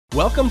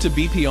Welcome to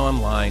BP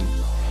Online.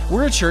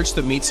 We're a church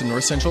that meets in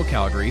North Central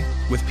Calgary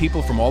with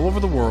people from all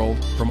over the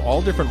world, from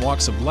all different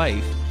walks of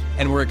life,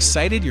 and we're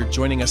excited you're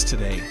joining us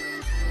today.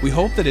 We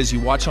hope that as you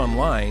watch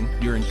online,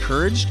 you're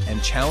encouraged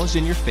and challenged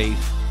in your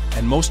faith,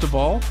 and most of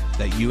all,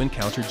 that you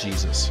encounter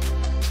Jesus.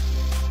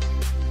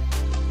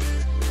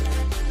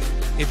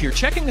 If you're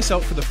checking us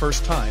out for the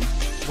first time,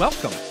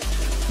 welcome.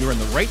 You're in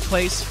the right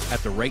place at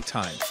the right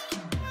time.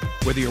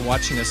 Whether you're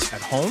watching us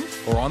at home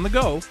or on the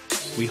go,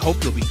 we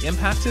hope you'll be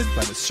impacted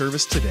by the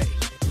service today.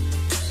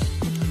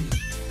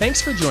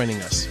 Thanks for joining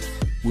us.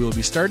 We will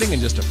be starting in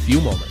just a few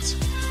moments.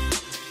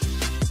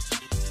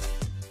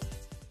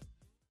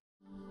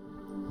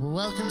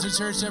 Welcome to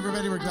church,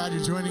 everybody. We're glad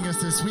you're joining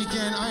us this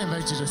weekend. I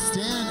invite you to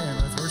stand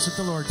and let's worship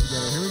the Lord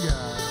together. Here we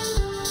go.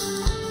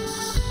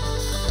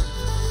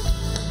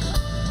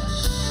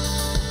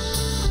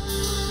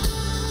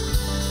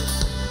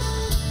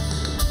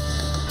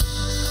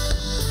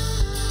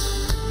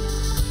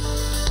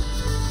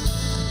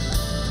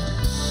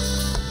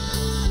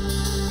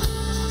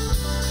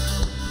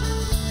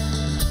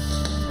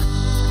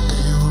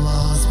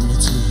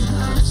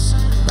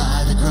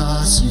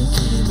 You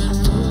came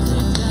and broke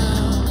them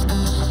down.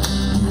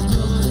 You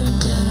broke them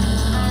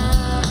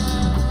down.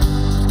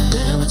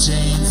 There were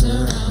chains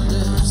around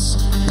us.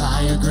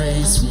 By your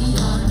grace, we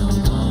are no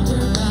longer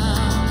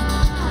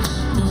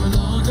bound. No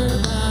longer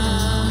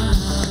bound.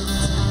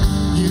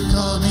 You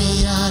called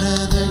me out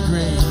of the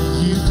grave.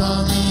 You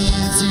called me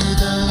into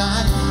the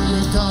light.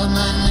 You called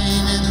my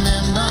name and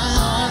then my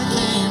heart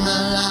came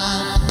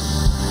alive.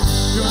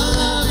 Your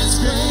love is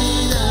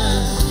greater.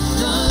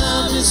 Your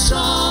love is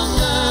stronger.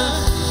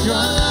 Your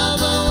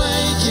love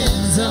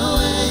awakens,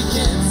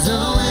 awakens,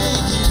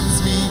 awakens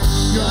me.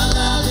 Your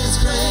love is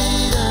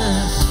greater.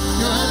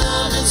 Your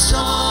love is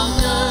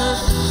stronger.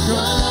 Your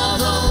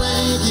love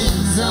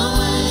awakens,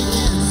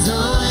 awakens,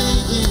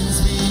 awakens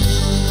me.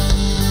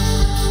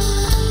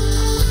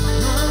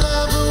 Your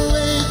love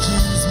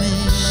awakens me.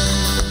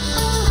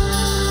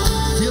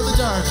 Feel the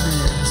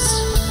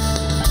darkness.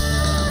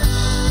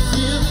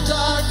 Feel the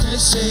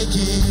darkness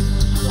shaking.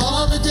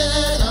 All the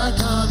dead are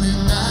coming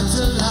back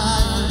to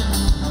life.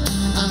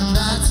 I'm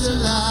back to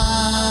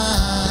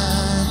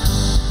life.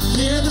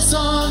 Hear the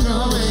song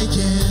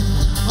awaken.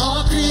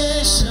 All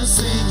creation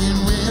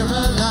singing we're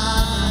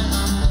alive.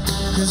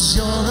 'Cause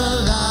you're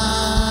alive.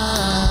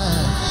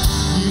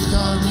 You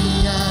called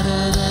me out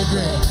of the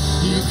grave.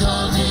 You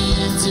called me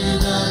into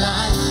the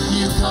light.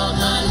 You called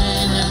my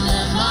name and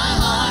then my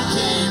heart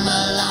came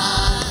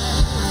alive.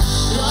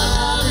 Your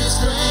love is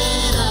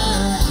greater.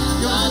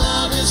 Your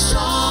love is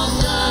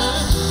stronger.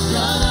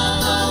 Your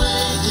love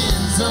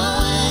awakens,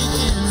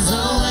 awakens,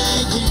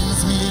 awakens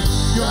me.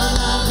 Your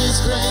love is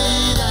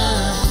greater.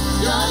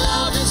 Your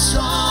love is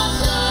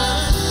stronger.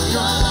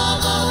 Your love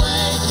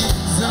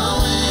awakens,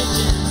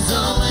 awakens,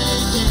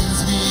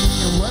 awakens me.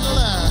 What a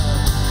love.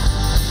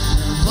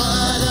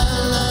 What a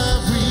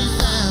love we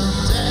found.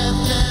 Death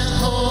can't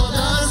hold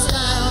us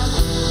down.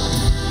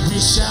 We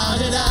shout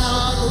it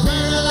out.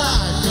 We're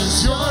alive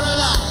 'cause you're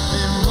alive.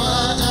 And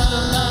what a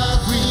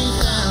love we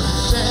found.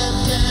 Death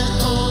can't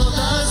hold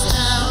us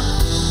down.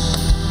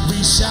 We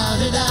shout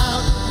it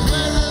out.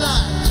 We're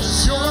alive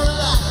 'cause you're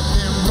alive.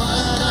 And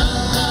what a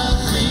love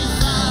we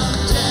found.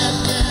 Death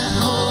can't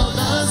hold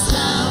us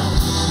down.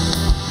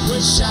 We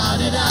shout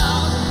it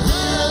out.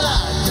 We're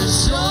alive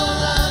 'cause you're alive.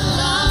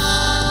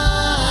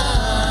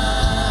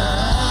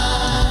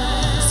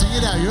 Sing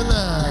it out. Your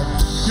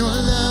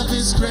love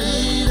is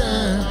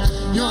greater.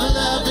 Your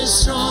love is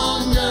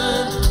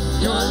stronger.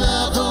 Your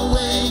love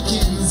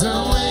awakens,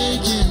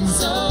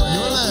 awakens,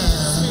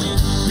 awakens me.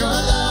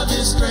 Your love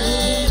is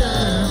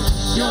greater.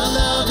 Your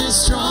love is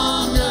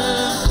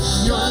stronger.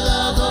 Your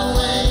love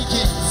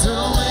awakens,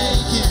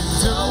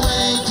 awakens,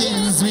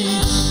 awakens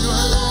me.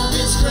 Your love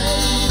is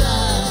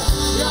greater.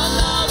 Your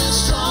love is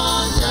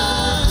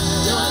stronger.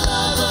 Your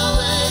love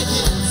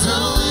awakens,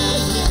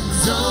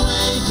 awakens,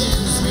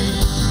 awakens me.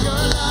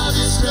 Your love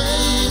is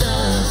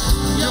greater.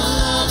 Your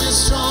love is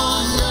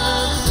stronger.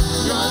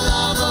 Your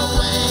love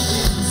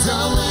awakens,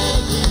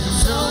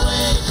 awakens,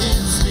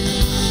 awakens me.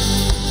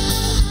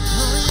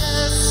 Oh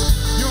yes,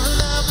 your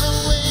love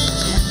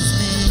awakens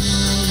me.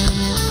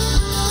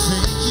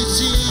 Thank you,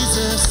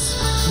 Jesus.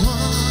 One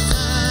more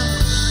time.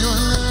 Your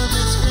love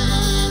is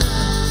greater.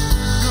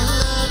 Your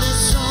love is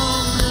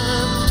stronger.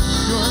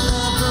 Your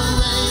love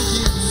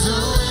awakens,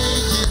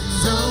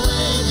 awakens,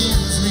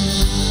 awakens me.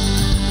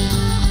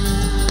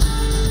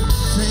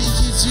 Thank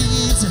you,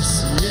 Jesus.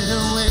 It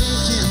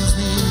awakens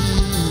me.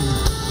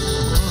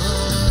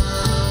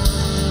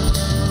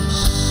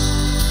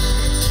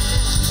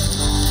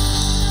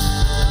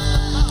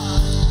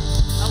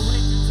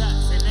 Awakens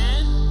us,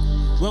 amen.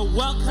 Well,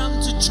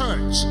 welcome to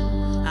church.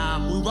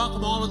 We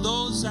welcome all of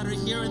those that are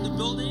here in the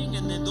building,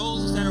 and then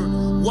those that are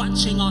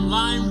watching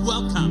online.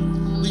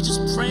 Welcome. We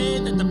just pray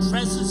that the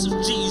presence of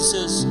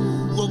Jesus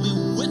will be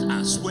with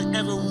us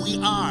wherever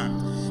we are.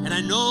 And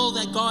I know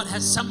that God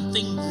has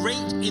something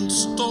great in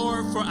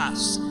store for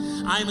us.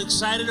 I'm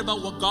excited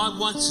about what God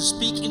wants to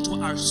speak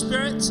into our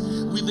spirits.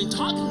 We've been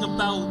talking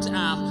about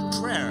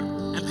prayer,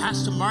 and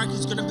Pastor Mark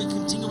is going to be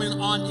continuing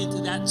on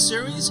into that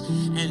series.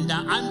 And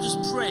I'm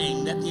just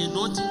praying that the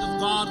anointing of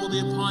God will be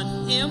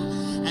upon him,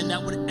 and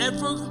that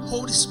whatever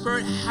Holy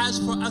Spirit has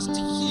for us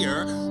to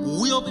hear,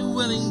 we'll be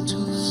willing to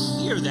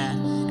hear that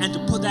and to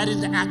put that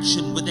into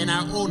action within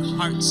our own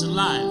hearts and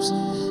lives.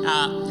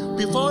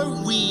 Before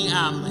we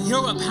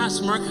hear what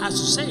Pastor Mark has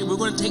to say, we're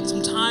going to take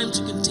some time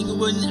to continue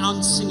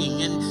on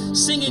singing. And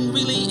singing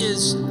really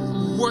is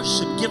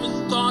worship,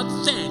 giving God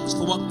thanks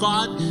for what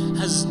God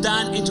has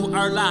done into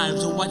our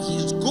lives and what he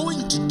is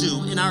going to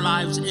do in our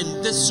lives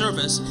in this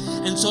service.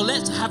 And so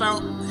let's have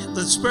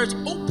the spirits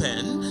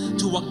open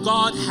to what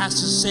God has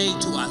to say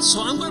to us.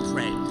 So I'm going to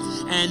pray,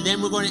 and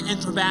then we're going to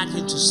enter back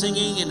into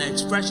singing and an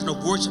expression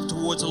of worship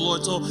towards the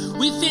Lord. So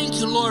we thank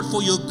you, Lord,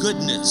 for your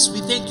goodness.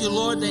 We thank you,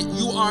 Lord, that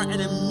you are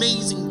an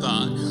amazing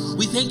God.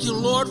 We thank you,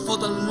 Lord, for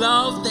the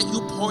love that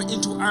you pour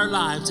into our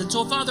lives. And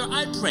so, Father,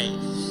 I pray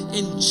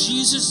in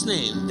Jesus'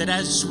 name that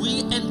as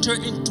we enter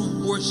into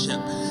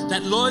worship,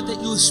 that, Lord,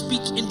 that you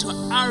speak into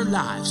our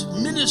lives,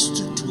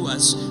 minister to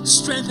us,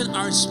 strengthen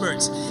our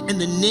spirits. In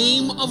the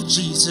name of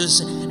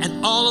Jesus,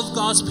 and all of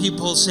God's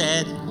people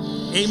said,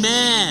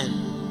 amen.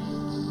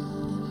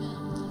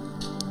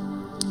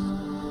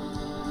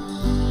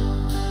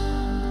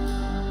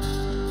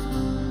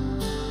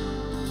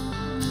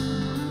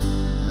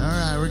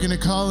 We're going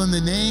to call on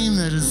the name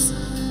that is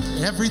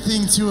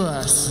everything to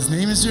us. His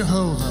name is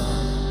Jehovah.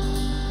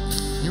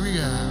 Here we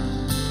go.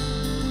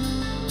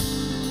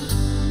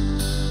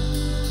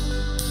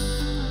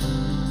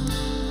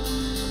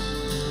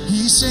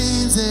 He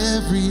shames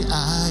every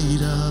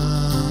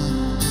idol.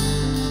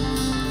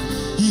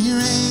 He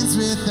reigns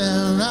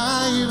without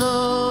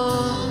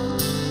rival.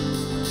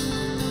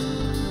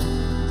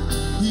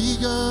 He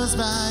goes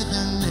by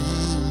the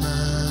name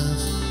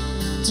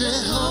of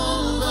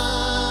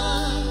Jehovah.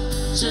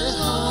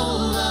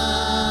 Jehovah,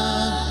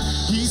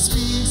 he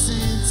speaks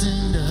into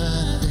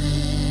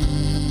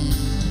nothing,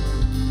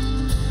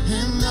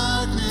 and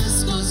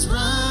darkness goes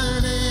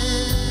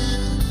running.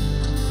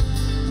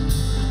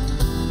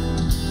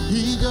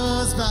 He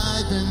goes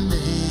by the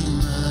name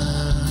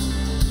of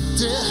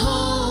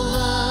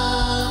Jehovah,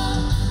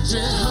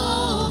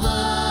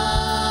 Jehovah.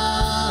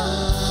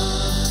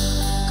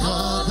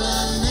 Call the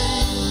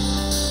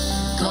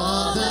name,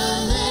 call the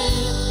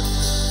name,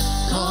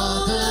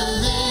 call the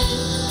name.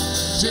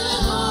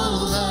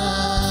 Jehovah,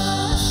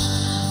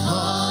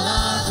 all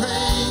our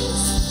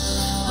praise,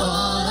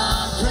 all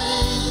our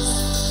praise,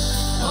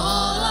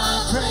 all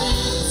our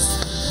praise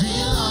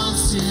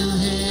belongs to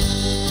him.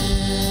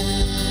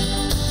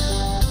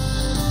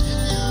 It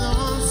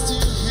belongs to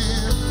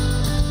him.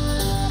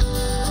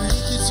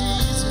 Thank you,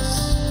 Jesus.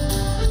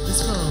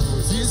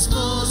 His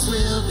foes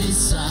will be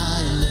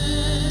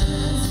silent.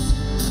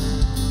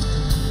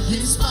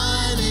 He's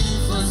fighting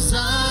for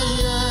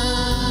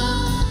Zion.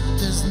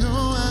 There's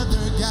no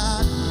other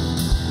God.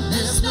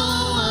 There's no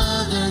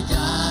other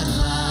God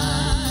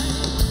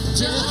like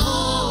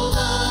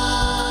Jehovah,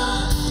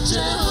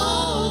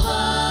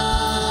 Jehovah.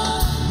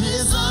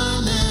 His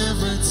arm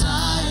never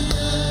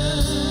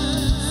tires.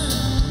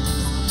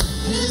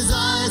 His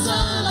eyes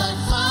are like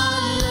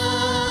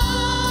fire.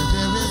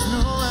 There is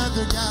no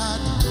other God.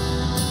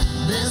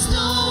 There's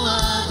no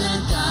other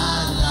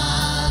God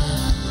like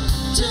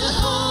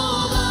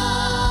Jehovah,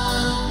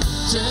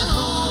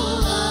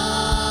 Jehovah.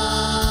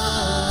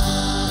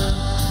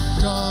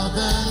 Call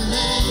the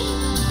name,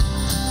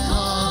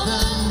 call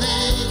the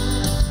name,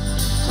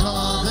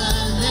 call the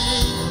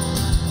name,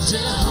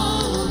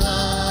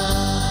 Jehovah.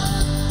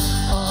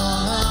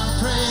 All our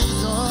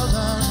praise, all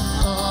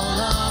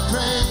our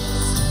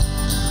praise,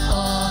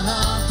 all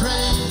our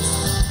praise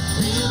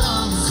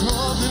belongs.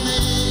 Call the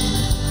name,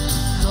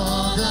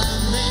 call the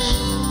name,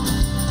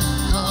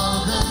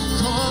 call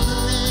the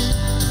name,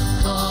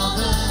 call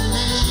the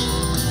name,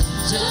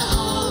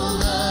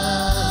 Jehovah.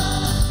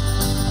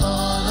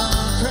 All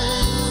our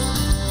praise,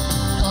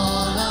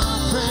 all our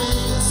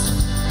praise,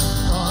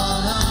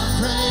 all our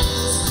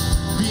praise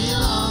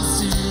belongs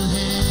to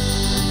him.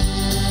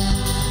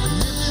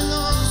 It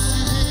belongs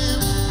to him.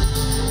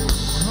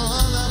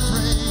 All our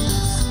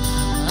praise.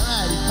 All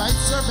right, he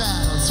fights our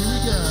battles. Here we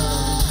go.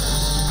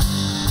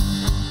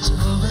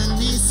 Jehovah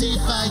Nissi,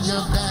 fight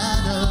your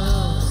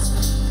battles.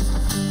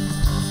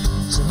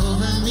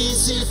 Jehovah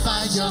Nissi,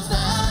 fight your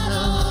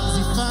battles.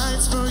 He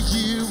fights for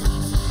you.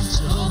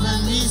 Jehovah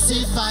Nissi,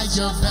 fight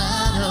your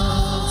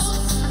battles.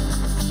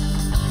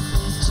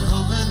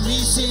 Jehovah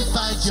Nissi,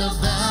 fight your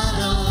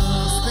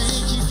battles.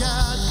 Thank you,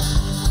 God.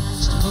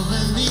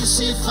 Jehovah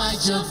Nissi,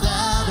 fight your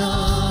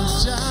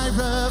battles.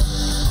 Jireh,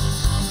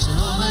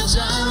 Jehovah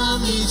Jireh,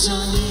 meet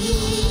your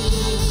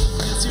need.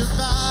 It's your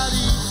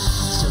body.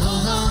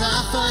 Jehovah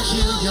Rapha,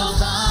 heal your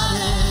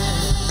body.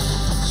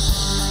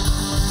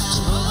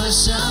 Jehovah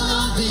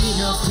Shalom, be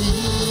your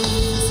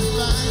peace. He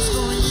fights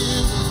for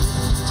you.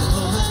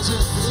 Jehovah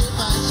Jireh,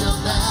 fight your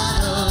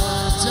battle.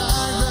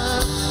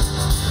 Jireh,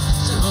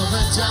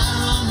 Jehovah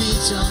Jireh,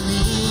 meet your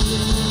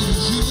need.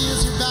 He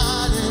heals your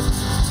body.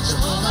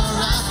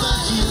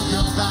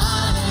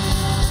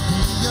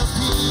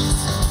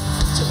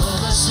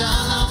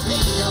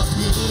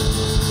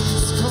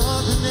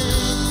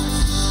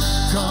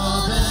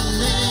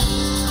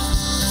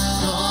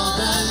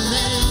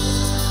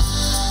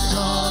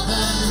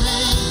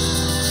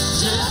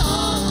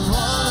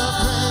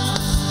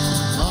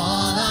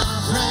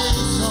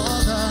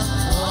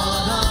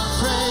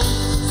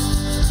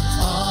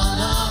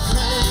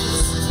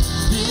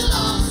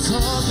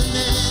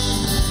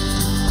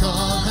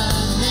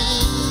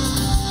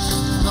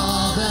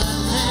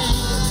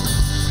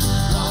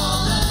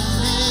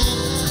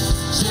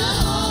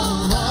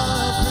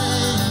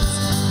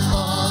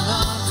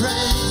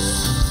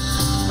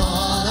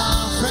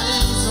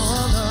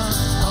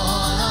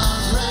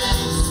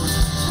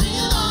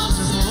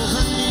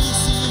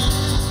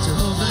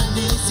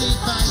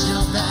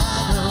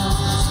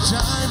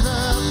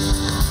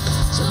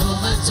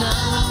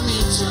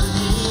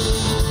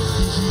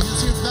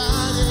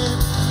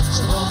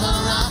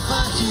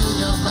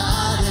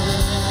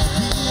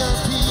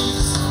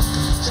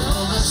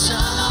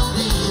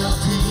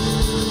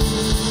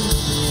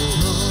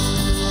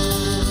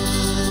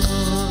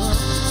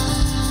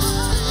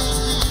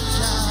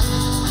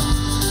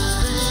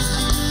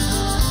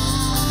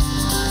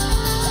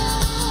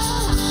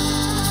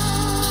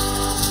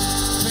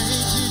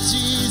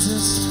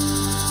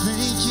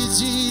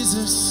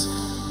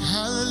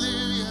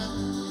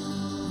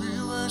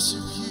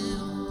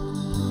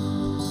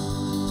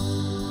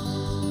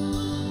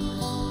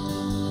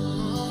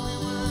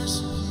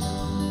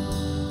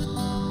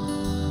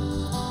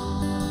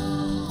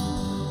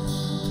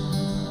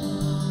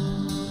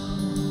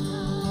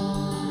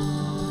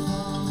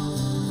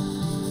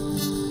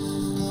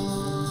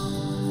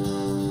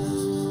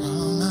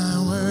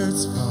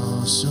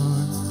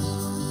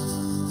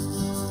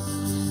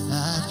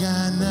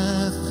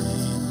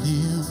 nothing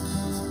new.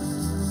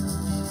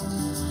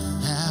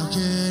 How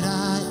could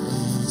I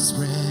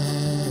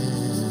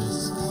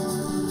express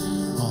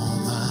all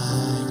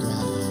my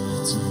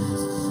gratitude?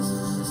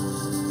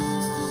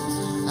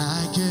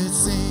 I could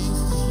sing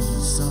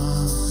these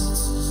songs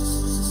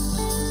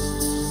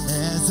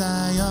as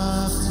I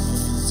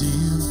often do,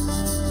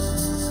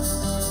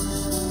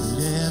 but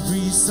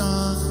every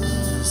song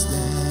is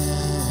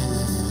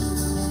dead,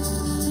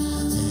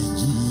 and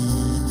you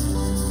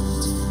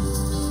never do.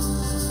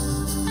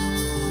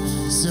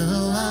 So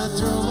I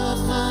throw up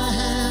my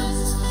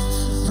hands,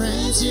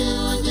 praise you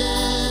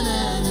again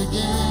and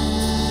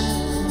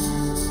again,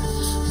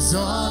 'cause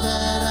all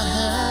that I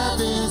have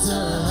is a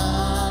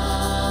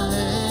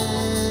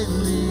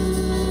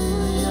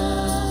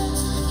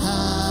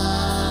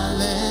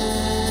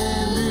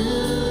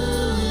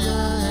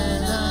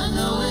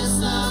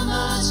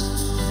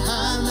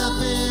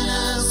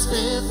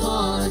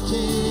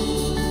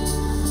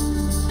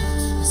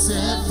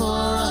except for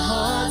a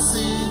heart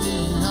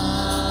singing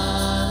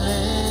hallelujah,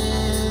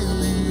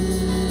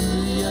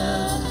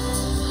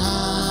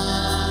 hallelujah.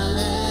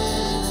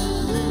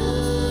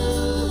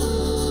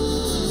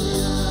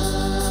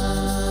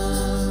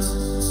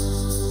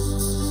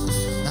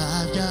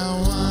 I've got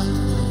one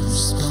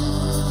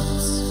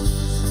response,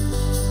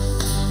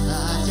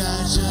 I've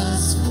got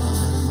just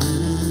one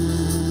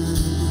move,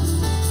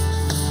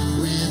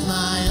 with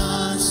my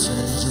arms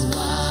stretched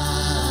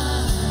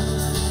wide,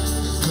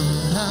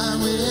 I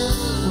will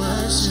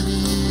worship you.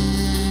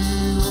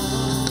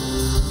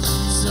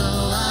 So I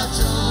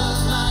throw up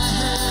my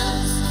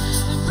hands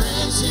and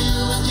praise you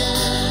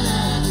again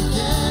and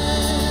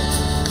again.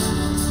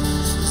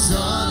 'Cause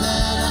all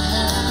that I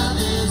have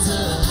is a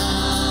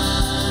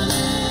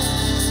hallelujah,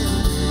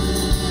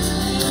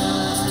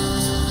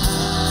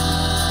 hallelujah.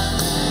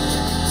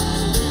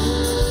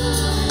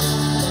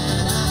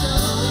 And I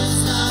know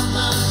it's not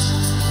much,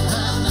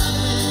 I'm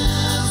nothing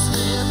else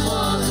fit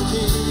for a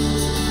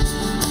king,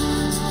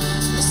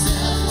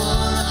 except for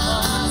a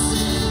heart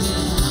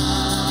singing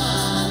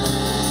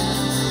hallelujah,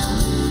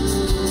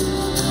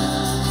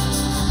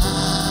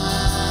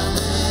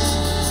 hallelujah.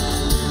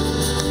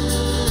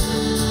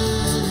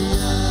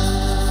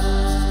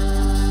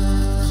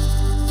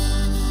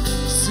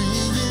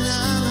 Singing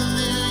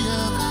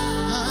hallelujah,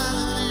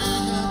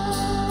 hallelujah.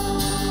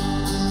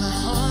 My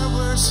heart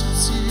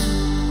worships you.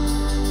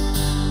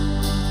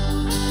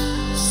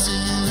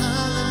 Singing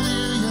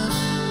hallelujah.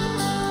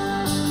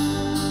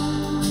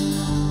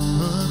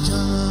 Oh,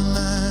 come on,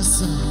 my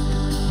soul.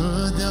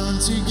 Oh,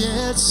 don't you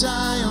get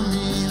shy on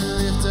me.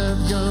 Lift up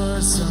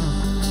your song.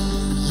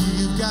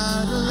 You've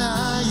got a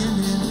lion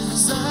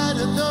inside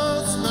of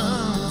those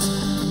lungs.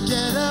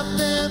 Get up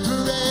and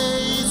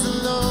praise the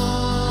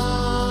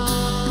Lord.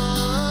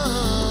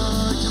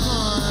 Come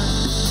on.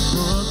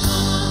 Oh,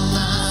 come on,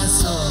 my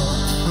soul.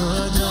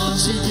 Oh, don't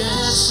you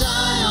get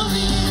shy on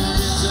me.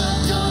 Lift up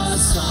your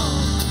song.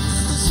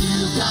 'Cause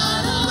you've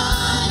got a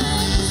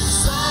lion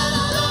inside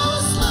of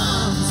those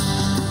lungs.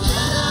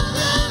 Get up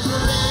and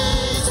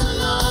praise the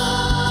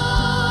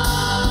Lord.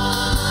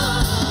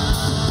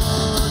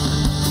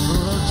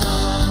 Oh,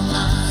 come on,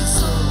 my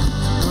soul.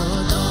 Oh,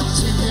 don't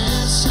you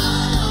get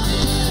shy on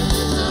me.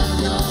 Lift up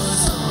your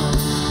song.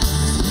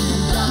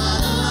 You've got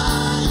a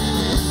lion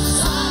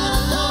inside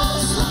of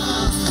those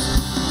lungs.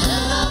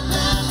 Get up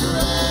and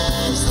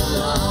praise the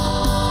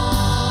Lord.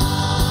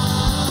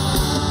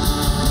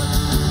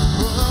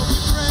 Oh, we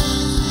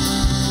praise you.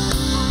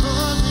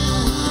 Oh, we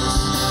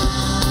worship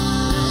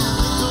and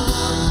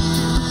adore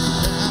you.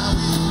 Now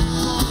we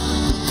perform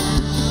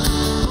you.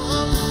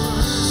 Oh, we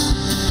worship.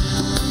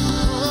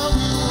 Oh,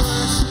 we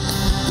worship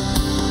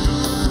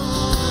your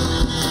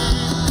holy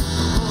name.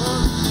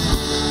 Holy name.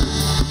 Oh,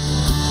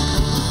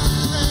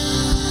 we praise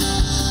you.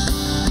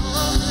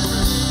 Oh, we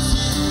praise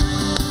you.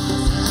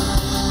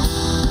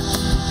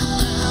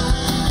 Now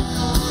we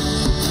adore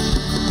you.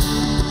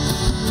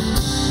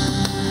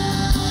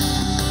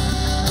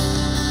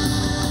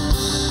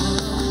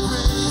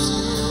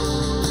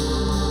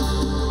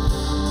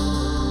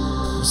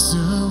 So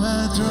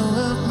I throw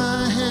up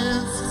my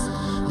hands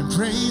and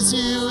praise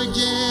you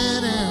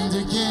again and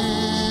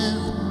again,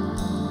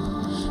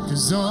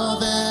 'cause all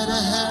that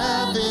I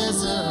have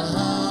is a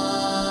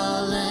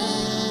hallelujah,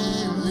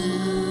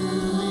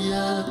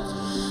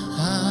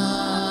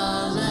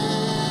 hallelujah.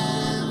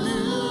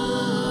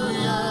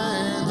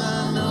 And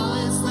I know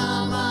it's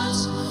not much,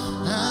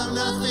 I'm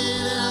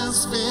nothing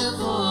else fit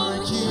for a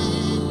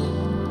king,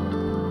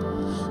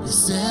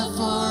 except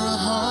for a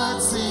heart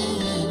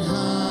singing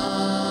hallelujah,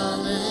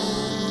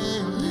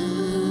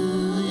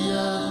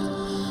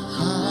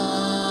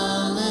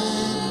 hallelujah.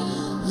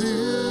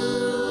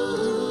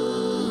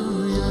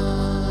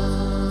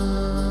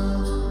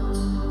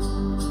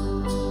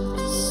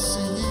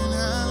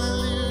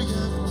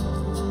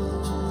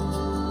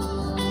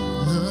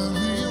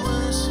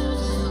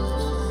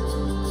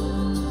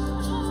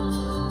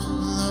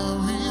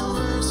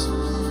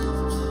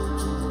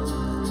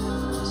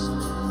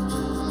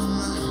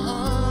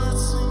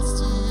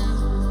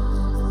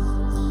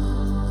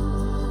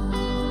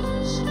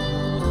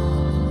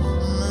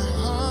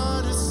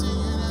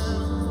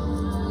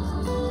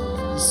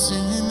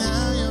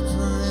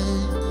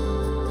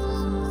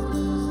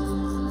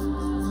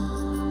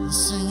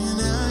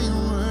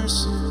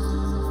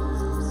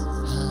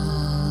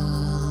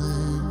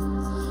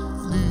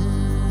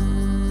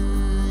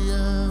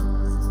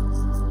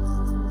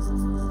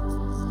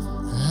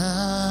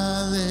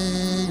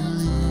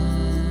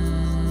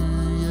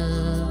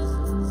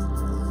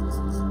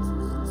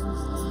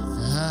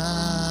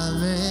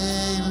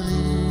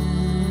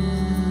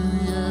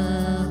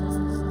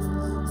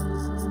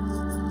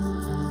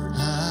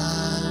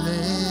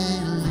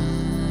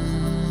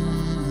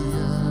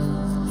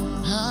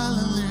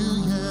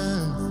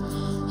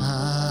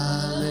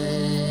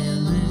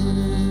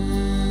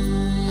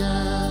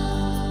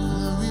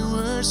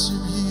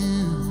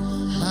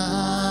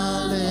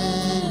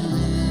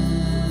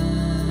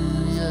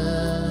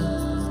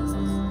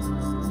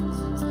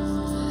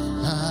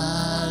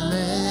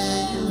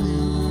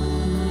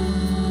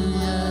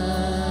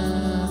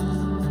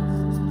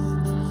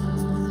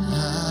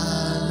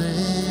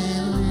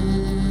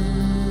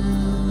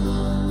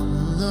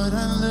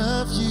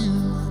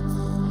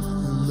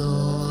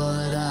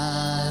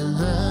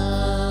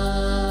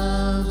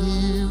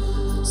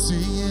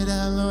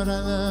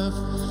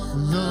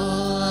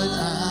 Lord,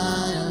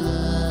 I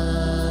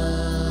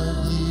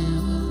love you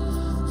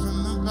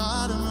from the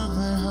bottom of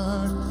my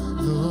heart.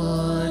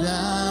 Lord, I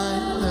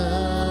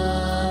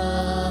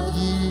love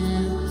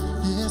you.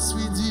 Yes,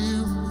 we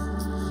do.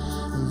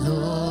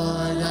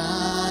 Lord,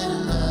 I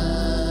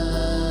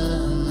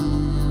love you.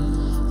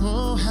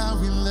 Oh, how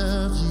we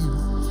love you.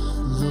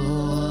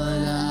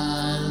 Lord,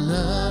 I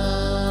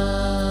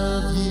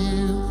love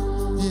you.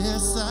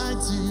 Yes, I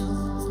do.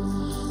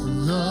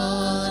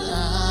 Lord, I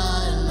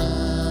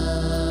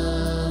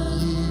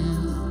love you.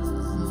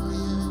 Oh,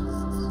 yeah.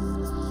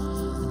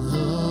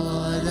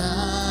 Lord, I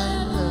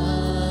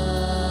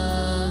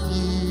love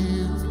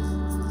you.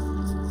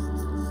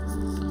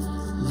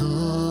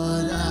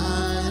 Lord, I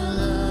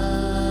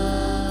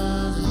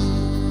love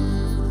you.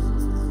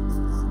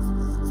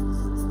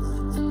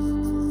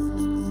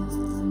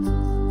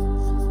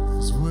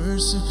 Let's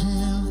worship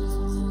Him.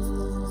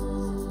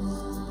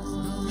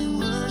 Oh, we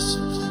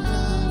worship you,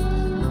 God.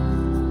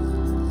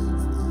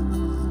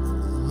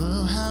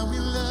 Oh, how we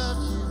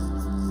love you.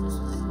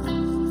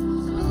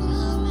 Oh,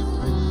 how we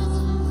praise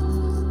you.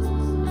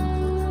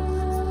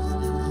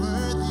 You're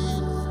worthy.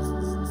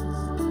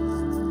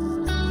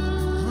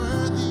 You're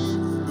worthy.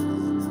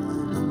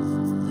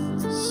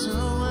 So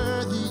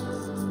worthy.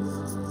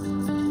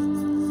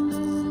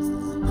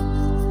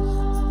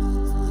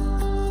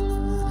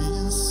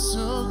 Being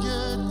so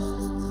good.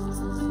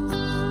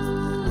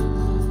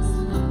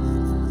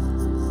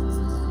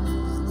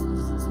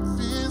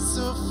 Being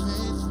so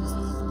faithful.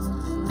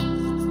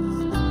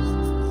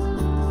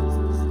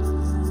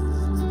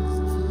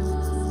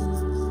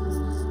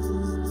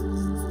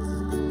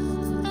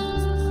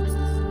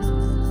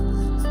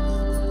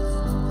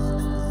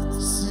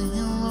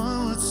 Singing one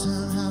more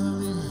time,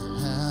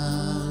 hallelujah,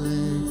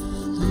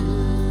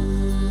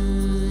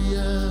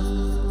 hallelujah,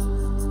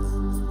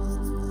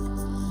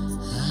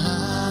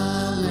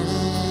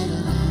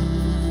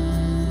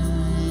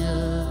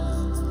 hallelujah.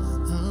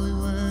 Oh, we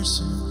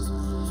worship,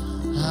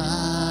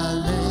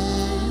 hallelujah,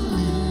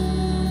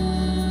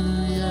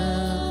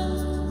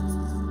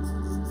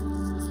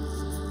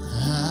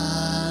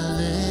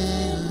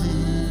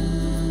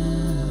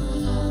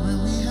 hallelujah. When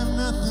we have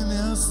nothing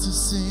else to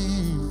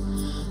sing,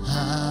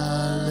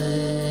 hallelujah.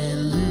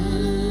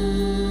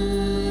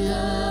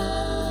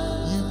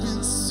 You've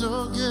been so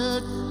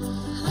good,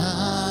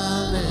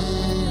 hallelujah,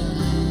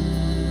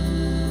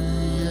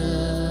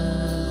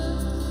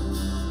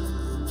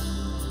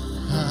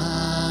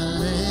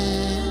 hallelujah,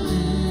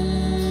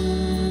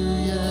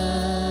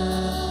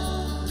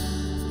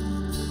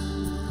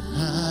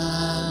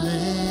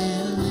 hallelujah.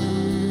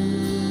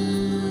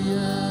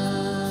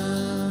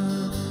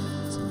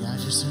 So God,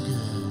 you're so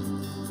good.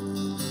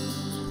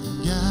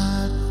 God,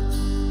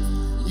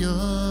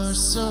 you're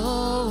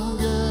so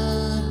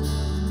good.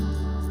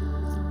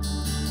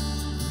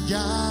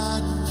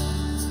 God,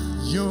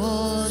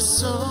 you're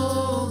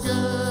so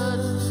good.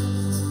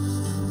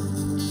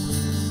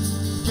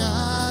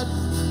 God,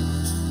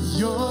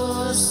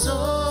 you're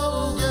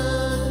so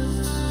good.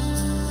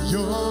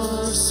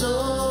 You're so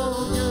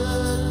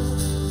good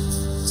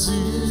to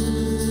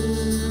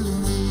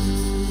me.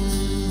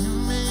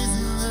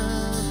 Amazing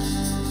love.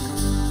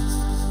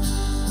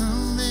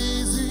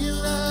 Amazing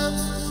love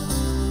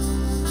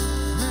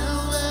that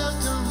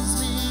welcomes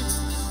me.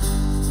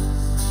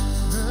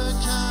 The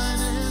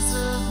kindness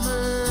of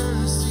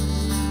mercy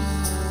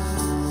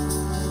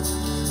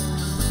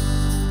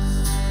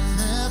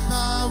that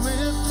power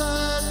with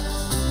blood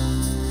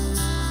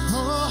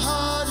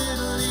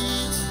wholeheartedly.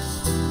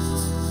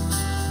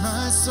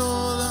 My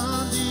soul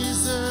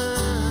undeserving.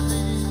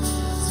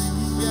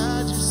 Singing,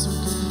 God, you're so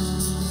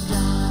good.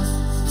 God,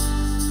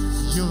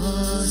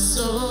 you're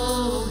so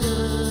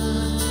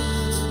good.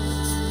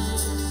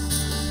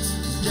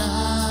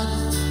 God,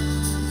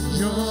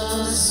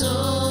 you're so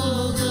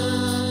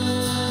good.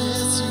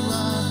 Yes, you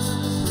are.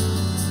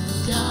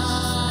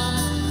 God,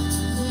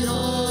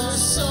 you're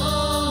so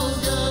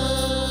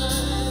good.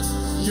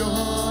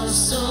 You're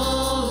so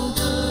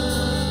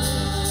good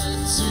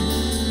to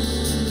me.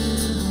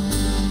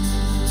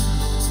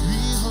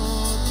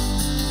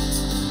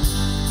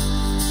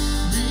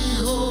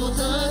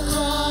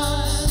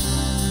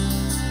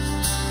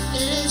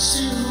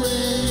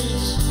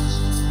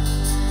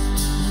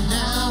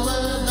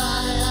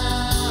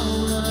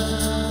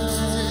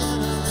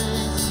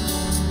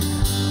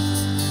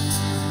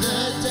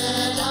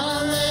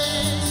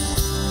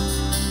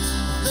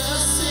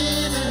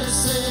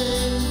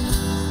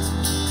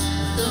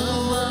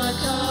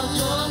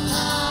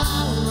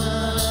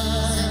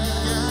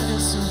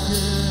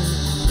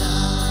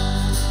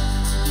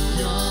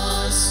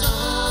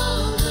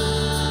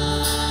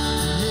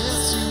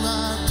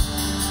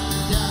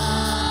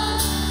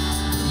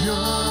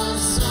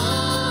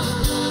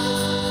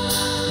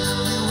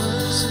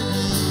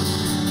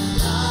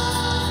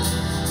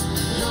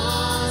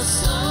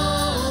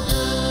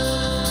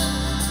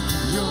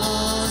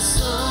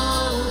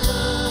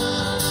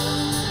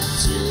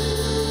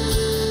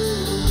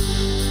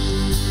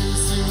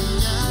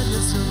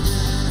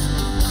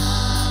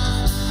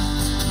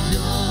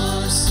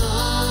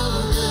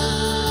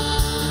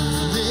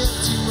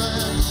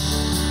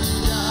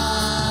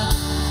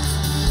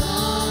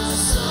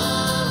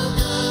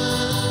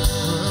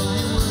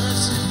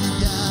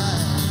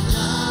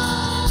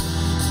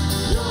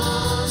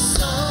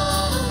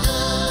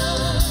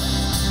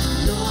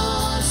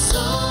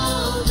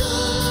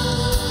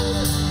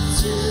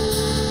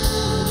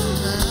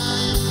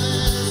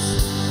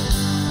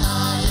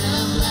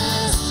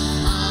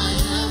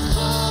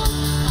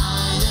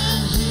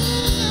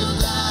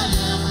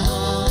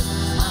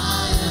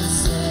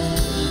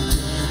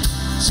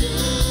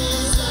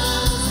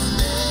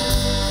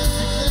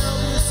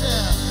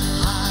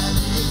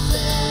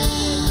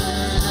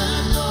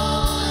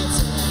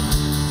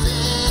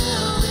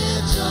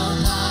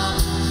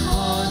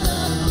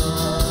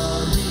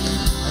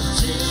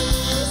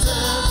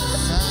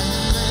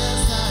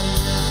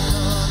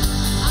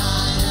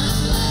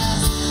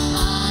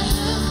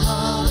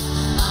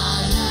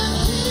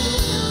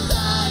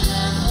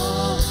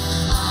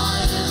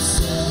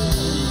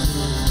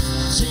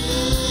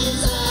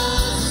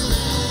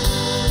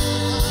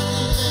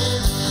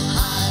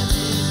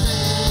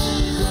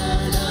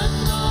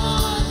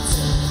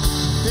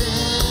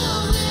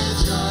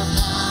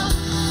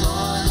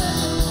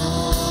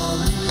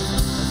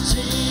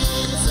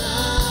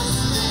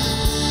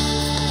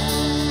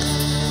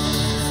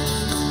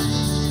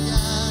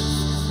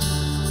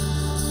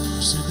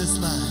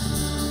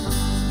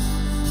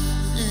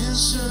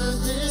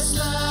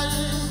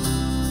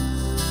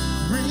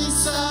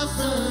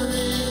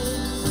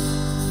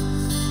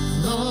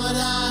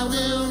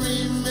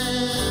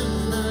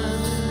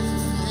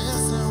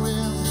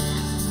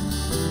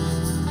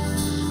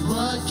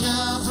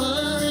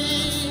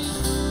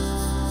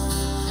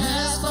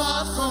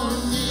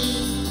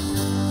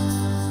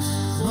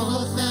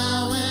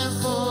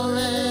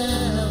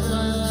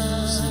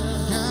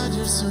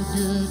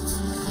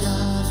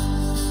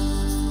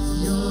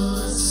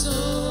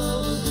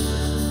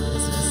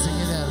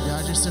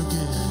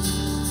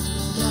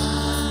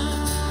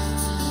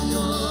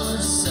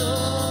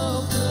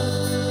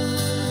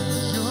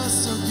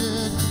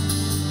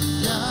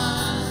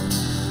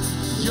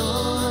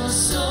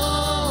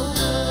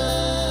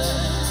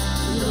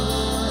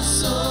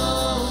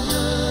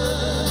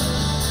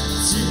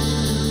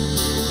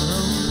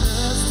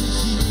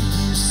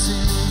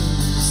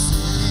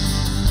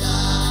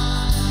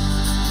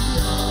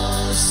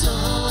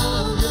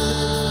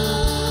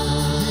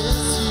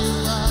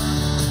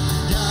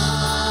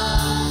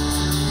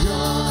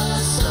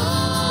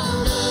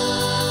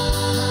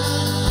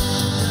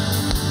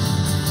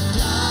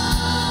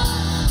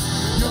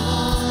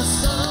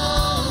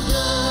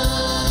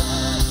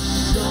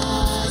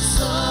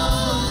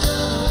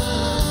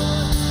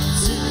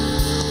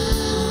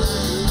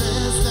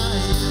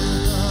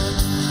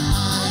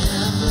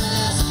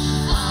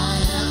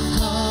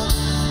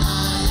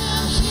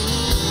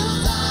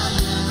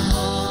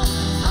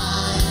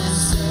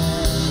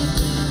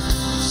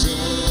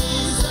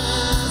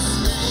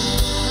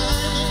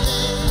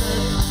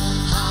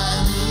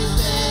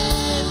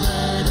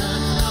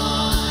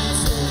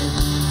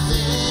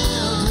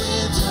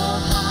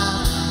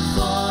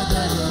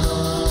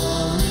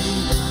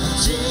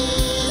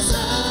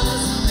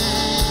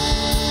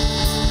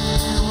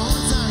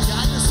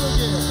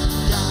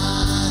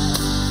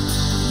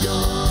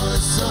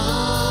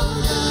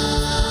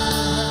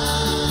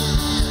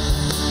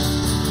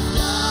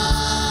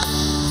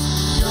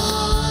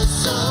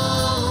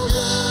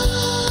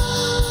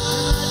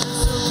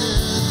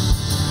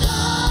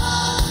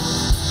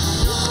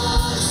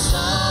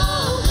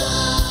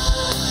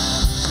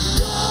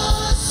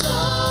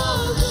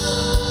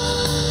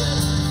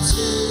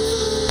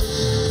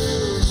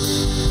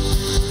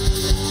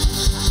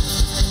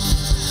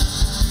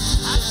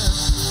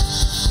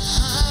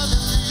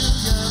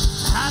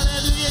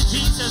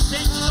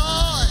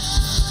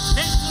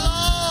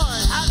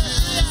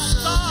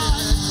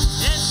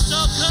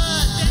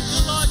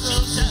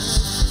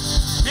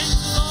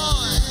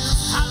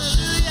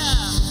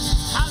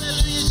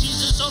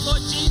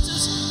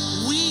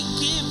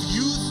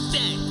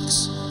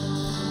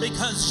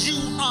 because you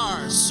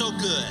are so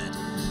good.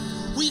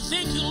 We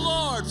thank you,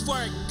 Lord, for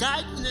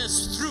guiding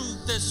us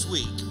through this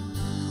week.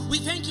 We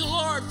thank you,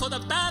 Lord, for the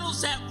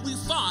battles that we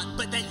fought,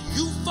 but that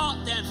you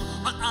fought them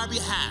on our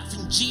behalf.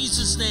 In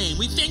Jesus' name,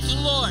 we thank you,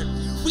 Lord.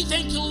 We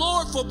thank you,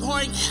 Lord, for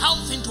pouring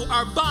health into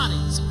our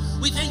bodies.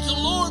 We thank you,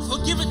 Lord,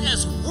 for giving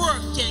us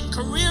work and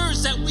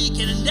careers that we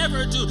can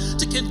endeavor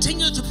to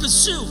continue to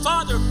pursue.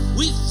 Father,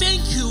 we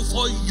thank you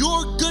for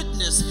your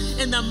goodness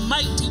in the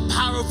mighty,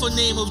 powerful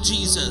name of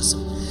Jesus.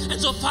 And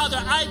so, Father,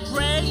 I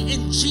pray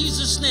in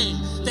Jesus' name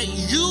that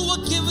you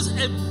will give us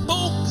a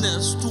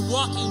boldness to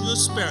walk in your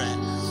spirit.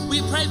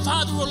 We pray,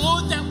 Father,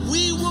 Lord, that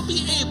we will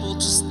be able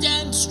to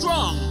stand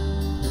strong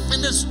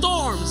in the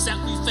storms that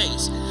we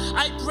face.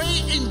 I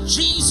pray in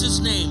Jesus'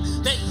 name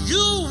that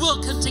you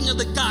will continue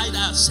to guide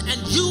us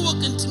and you will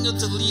continue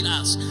to lead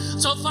us.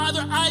 So,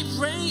 Father, I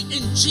pray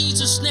in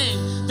Jesus'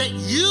 name that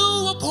you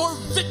will pour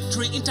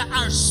victory into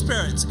our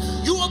spirits.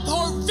 You will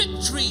pour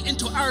victory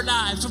into our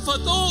lives. And for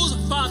those,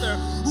 Father,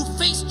 who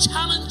face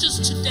challenges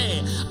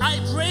today, I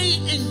pray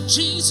in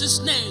Jesus'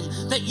 name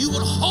that you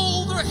will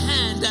hold their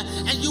hand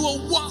and you will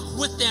walk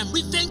with them.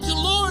 We thank you,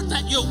 Lord,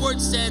 that your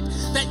word said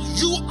that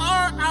you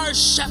are our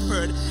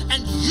shepherd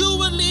and you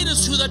will lead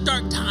us through the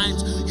dark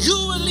times. You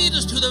will lead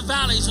us through the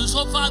valleys. And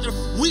so, Father,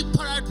 we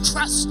put our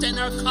trust and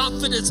our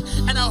confidence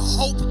and our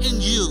hope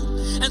in you.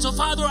 And so,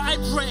 Father, I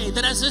pray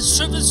that as this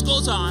service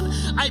goes on,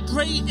 I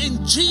pray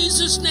in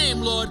Jesus'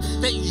 name, Lord,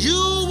 that you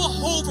will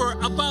hover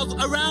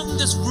around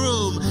this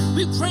room.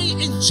 We pray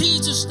in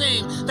Jesus'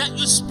 name that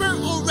your spirit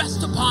will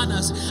rest upon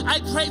us. I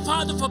pray,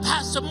 Father, for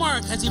Pastor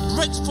Mark as he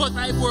breaks forth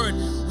thy word.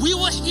 We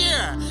will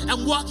hear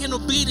and walk in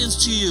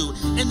obedience to you.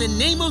 In the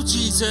name of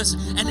Jesus.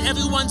 And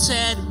everyone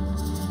said,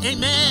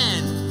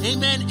 amen.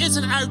 Amen.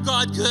 Isn't our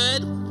God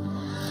good?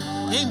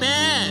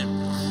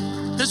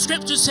 Amen. The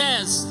scripture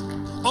says,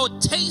 oh,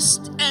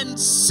 taste and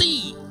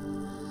see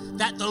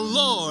that the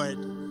Lord,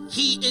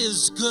 he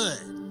is good.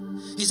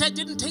 He said,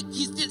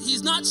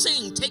 he's not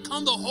saying take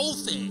on the whole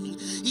thing.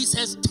 He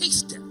says,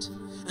 taste it.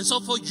 And so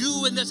for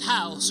you in this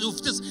house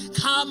who've just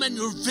come and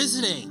you're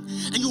visiting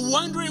and you're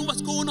wondering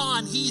what's going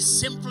on, he's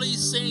simply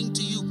saying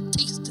to you,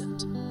 taste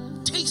it.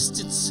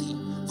 Taste and see.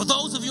 For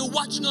those of you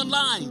watching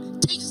online,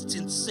 taste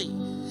and see.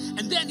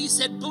 And then he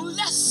said,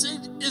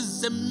 blessed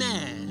is the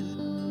man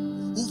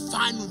who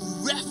finds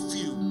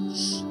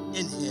refuge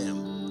in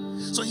him.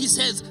 So he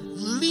says,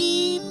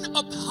 lean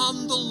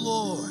upon the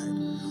Lord.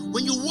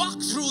 When you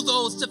walk through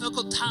those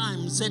difficult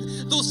times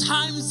and those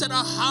times that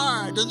are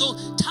hard and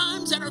those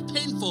times that are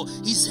painful,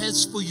 he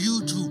says for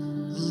you to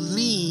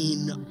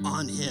lean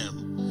on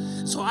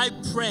him. So I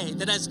pray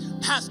that as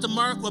Pastor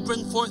Mark will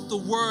bring forth the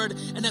word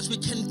and as we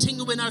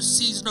continue in our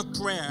season of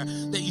prayer,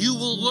 that you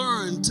will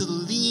learn to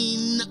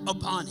lean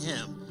upon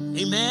him.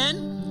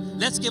 Amen?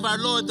 Let's give our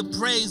Lord the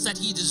praise that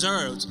he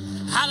deserves.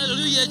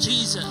 Hallelujah,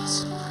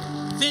 Jesus.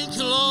 Thank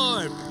you,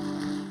 Lord.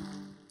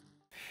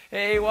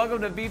 Hey,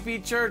 welcome to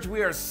BP Church.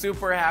 We are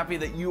super happy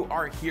that you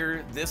are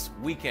here this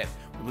weekend.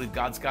 We believe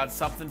God's got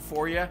something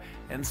for you,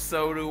 and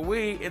so do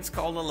we. It's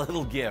called a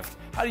little gift.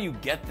 How do you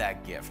get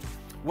that gift?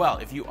 Well,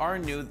 if you are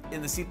new,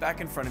 in the seat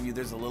back in front of you,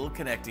 there's a little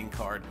connecting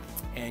card,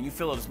 and you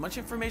fill out as much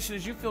information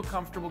as you feel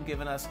comfortable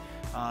giving us,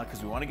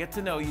 because we want to get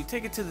to know you.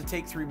 Take it to the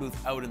Take 3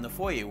 booth out in the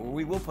foyer, where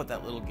we will put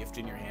that little gift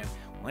in your hand.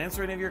 We'll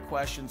answer any of your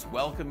questions,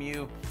 welcome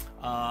you,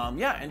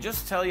 and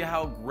just tell you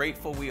how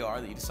grateful we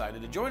are that you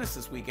decided to join us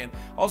this weekend.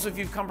 Also, if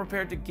you've come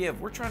prepared to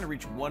give, we're trying to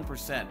reach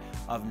 1%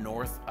 of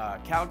North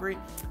Calgary,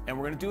 and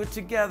we're going to do it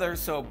together.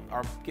 So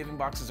our giving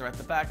boxes are at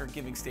the back, our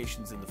giving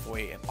stations in the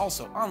foyer, and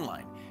also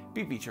online,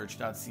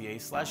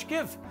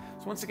 bpchurch.ca/give. So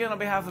once again, on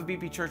behalf of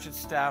BP Church's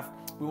staff,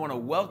 we want to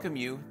welcome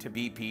you to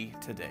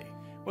BP today.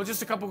 Well,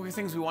 just a couple quick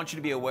things we want you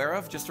to be aware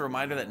of. Just a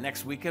reminder that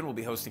next weekend we'll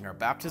be hosting our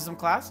baptism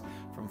class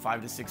from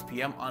 5 to 6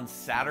 p.m. on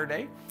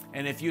Saturday.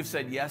 And if you've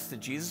said yes to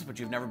Jesus, but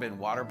you've never been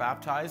water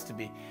baptized, to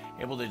be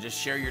able to just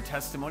share your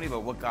testimony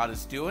about what God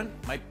is doing.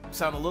 Might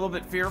sound a little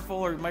bit fearful,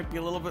 or it might be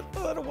a little bit,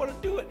 I don't want to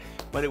do it.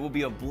 But it will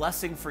be a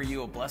blessing for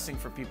you, a blessing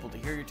for people to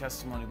hear your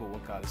testimony about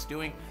what God is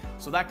doing.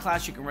 So that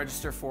class, you can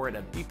register for it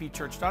at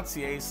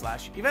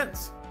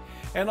bpchurch.ca/events.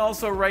 And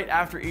also right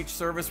after each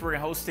service, we're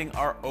hosting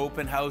our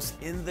open house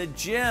in the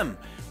gym,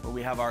 where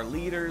we have our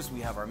leaders,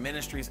 we have our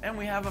ministries, and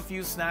we have a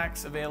few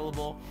snacks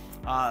available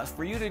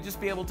for you to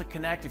just be able to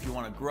connect if you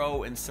want to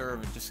grow and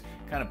serve and just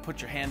kind of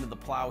put your hand to the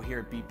plow here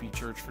at BP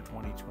Church for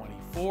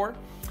 2024.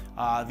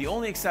 The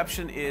only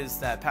exception is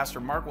that Pastor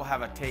Mark will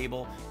have a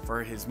table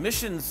for his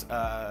missions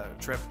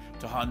trip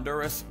to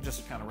Honduras,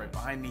 just kind of right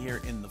behind me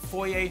here in the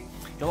foyer.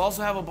 He'll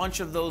also have a bunch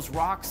of those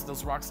rocks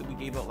that we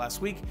gave out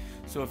last week.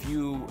 So if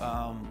you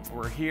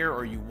were here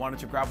or you wanted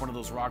to grab one of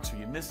those rocks or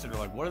you missed it, or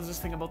like, what is this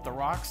thing about the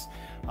rocks?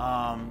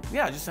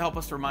 Just to help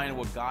us remind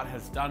what God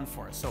has done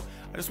for us. So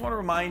I just want to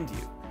remind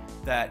you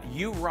that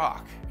you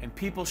rock, and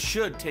people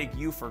should take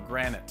you for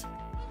granted.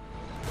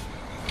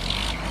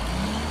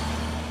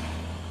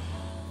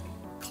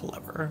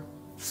 Clever,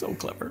 so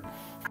clever.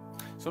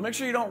 So make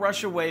sure you don't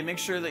rush away. Make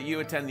sure that you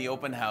attend the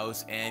open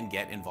house and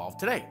get involved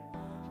today.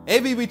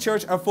 ABB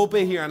Church, Afope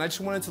here, and I just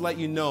wanted to let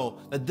you know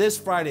that this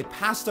Friday,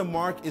 Pastor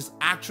Mark is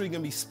actually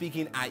going to be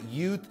speaking at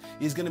youth.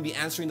 He's going to be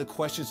answering the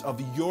questions of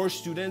your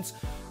students.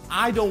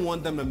 I don't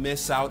want them to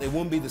miss out. It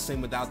won't be the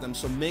same without them,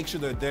 so make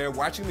sure they're there.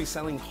 We're actually going to be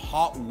selling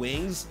hot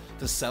wings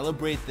to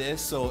celebrate this,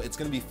 so it's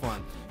going to be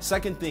fun.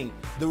 Second thing,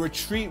 the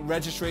retreat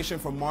registration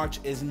for March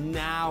is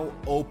now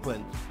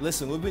open.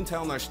 Listen, we've been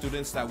telling our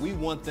students that we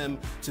want them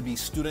to be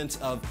students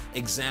of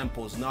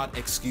examples, not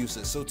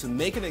excuses. So to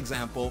make an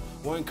example,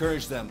 we'll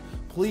encourage them.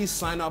 Please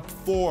sign up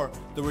for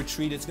the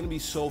retreat. It's going to be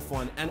so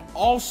fun. And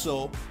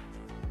also,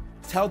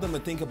 tell them to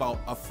think about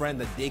a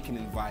friend that they can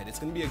invite. It's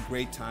going to be a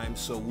great time.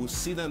 So we'll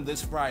see them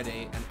this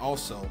Friday, and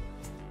also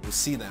we'll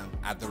see them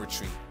at the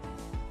retreat.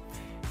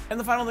 And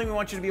the final thing we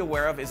want you to be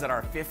aware of is that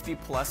our 50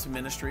 Plus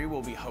ministry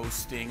will be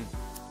hosting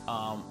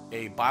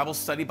a Bible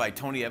study by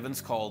Tony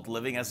Evans called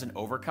Living as an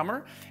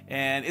Overcomer.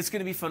 And it's going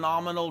to be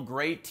phenomenal,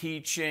 great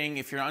teaching.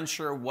 If you're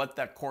unsure what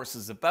that course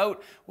is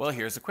about, well,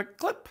 here's a quick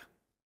clip.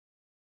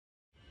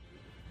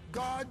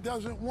 God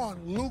doesn't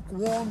want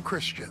lukewarm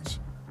Christians.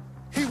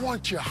 He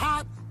wants you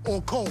hot or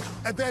cold.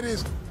 And that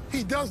is,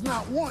 he does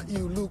not want you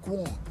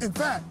lukewarm. In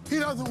fact, he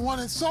doesn't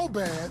want it so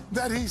bad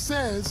that he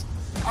says,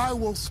 I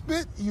will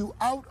spit you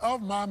out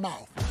of my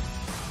mouth.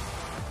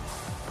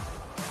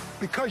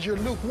 Because you're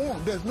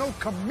lukewarm. There's no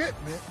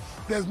commitment.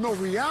 There's no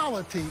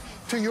reality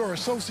to your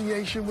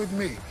association with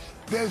me.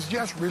 There's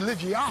just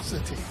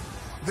religiosity.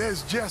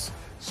 There's just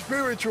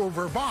spiritual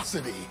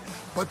verbosity.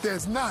 But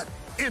there's not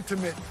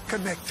intimate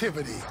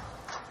connectivity.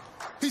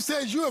 He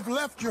says, you have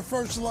left your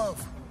first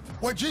love.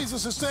 What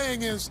Jesus is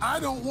saying is, I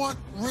don't want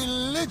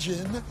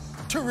religion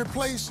to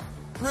replace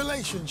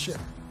relationship.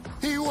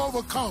 He who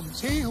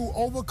overcomes,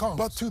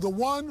 but to the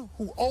one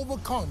who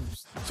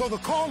overcomes. So the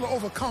call to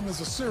overcome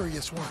is a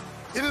serious one.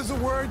 It is a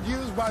word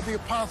used by the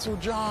Apostle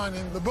John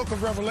in the book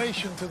of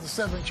Revelation to the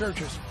 7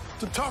 churches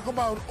to talk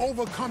about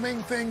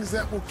overcoming things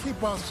that will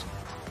keep us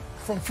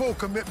from full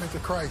commitment to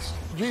Christ.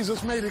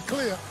 Jesus made it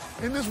clear,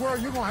 in this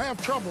world you're going to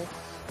have trouble,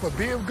 but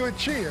be of good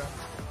cheer.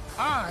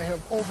 I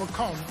have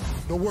overcome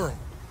the world.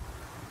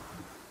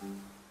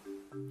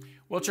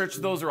 Well, church,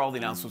 those are all the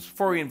announcements.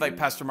 Before we invite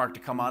Pastor Mark to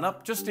come on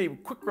up, just a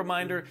quick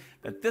reminder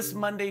that this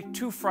Monday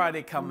to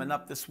Friday coming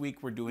up this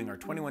week, we're doing our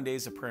 21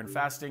 days of prayer and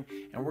fasting,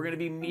 and we're going to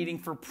be meeting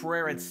for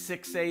prayer at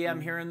 6 a.m.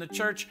 here in the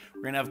church.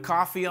 We're going to have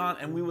coffee on,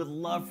 and we would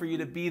love for you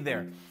to be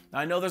there. Now,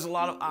 I know there's a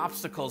lot of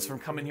obstacles from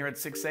coming here at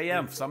 6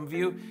 a.m. For some of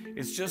you,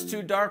 it's just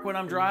too dark when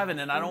I'm driving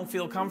and I don't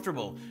feel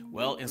comfortable.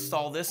 Well,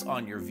 install this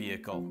on your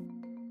vehicle.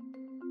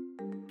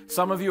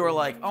 Some of you are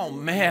like, oh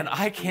man,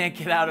 I can't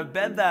get out of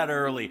bed that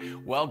early.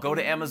 Well, go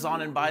to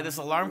Amazon and buy this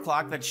alarm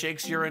clock that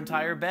shakes your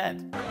entire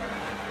bed.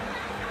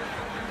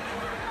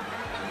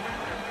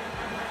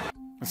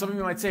 And some of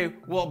you might say,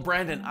 well,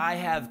 Brandon, I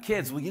have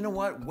kids. Well, you know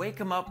what? Wake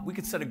them up. We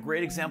could set a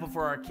great example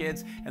for our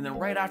kids. And then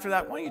right after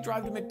that, why don't you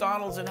drive to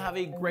McDonald's and have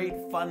a great,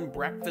 fun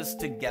breakfast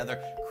together.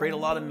 Create a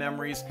lot of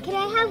memories. Could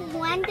I have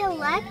one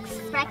deluxe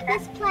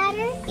breakfast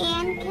platter?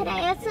 And could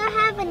I also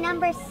have a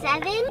number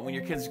 7? When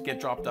your kids get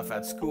dropped off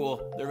at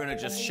school, they're going to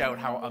just shout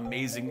how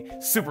amazing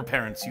super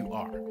parents you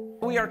are.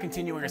 We are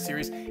continuing our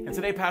series, and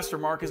today Pastor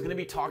Mark is going to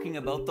be talking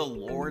about the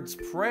Lord's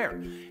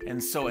Prayer.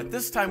 And so at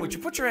this time, would you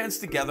put your hands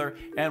together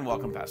and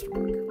welcome Pastor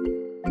Mark.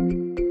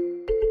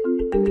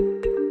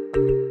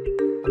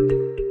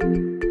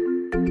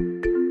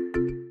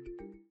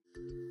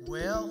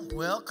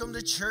 Welcome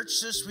to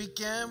church this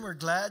weekend. We're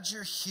glad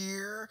you're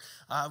here.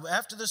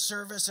 After the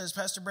service, as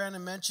Pastor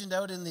Brandon mentioned,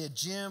 out in the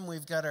gym,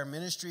 we've got our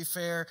ministry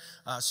fair.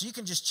 So you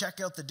can just check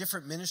out the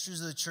different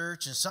ministries of the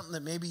church and something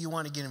that maybe you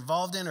want to get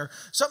involved in or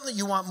something that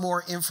you want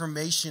more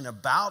information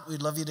about.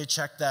 We'd love you to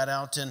check that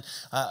out. And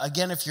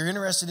again, if you're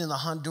interested in the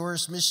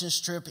Honduras missions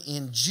trip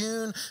in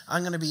June,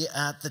 I'm going to be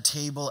at the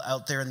table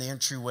out there in the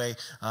entryway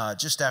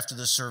just after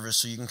the service,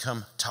 so you can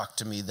come talk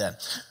to me then.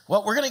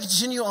 Well, we're going to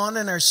continue on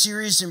in our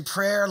series in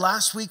prayer.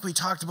 Last week, we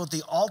talked about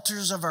the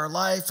altars of our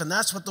life, and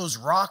that's what those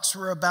rocks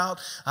were about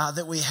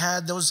that we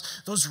had.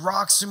 Those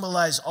rocks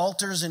symbolize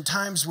altars and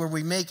times where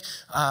we make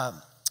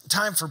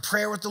time for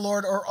prayer with the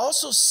Lord, or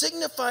also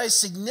signify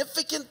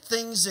significant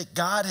things that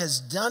God has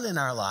done in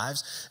our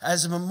lives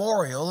as a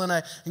memorial. And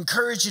I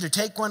encourage you to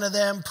take one of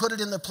them, put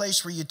it in the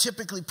place where you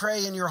typically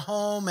pray in your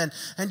home, and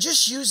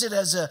just use it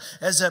as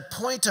a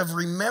point of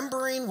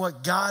remembering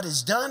what God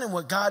has done and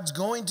what God's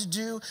going to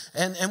do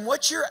and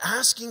what you're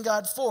asking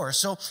God for.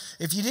 So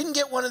if you didn't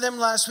get one of them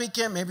last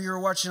weekend, maybe you were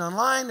watching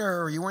online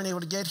or you weren't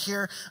able to get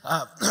here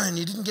and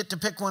you didn't get to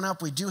pick one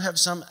up, we do have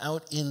some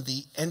out in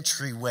the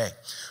entryway.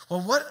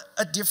 Well, what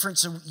a difference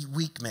a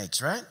week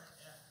makes, right?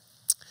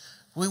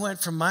 We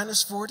went from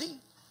 -40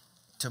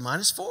 to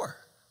 -4.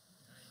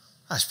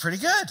 That's pretty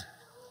good.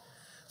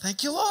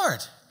 Thank you,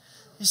 Lord.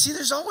 You see,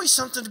 there's always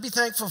something to be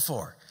thankful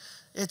for.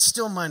 It's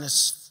still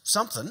minus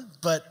something,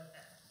 but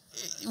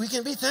we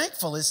can be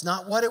thankful it's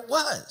not what it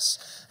was.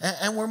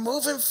 And we're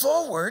moving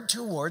forward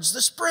towards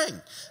the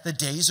spring. The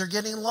days are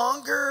getting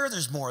longer.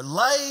 There's more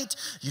light.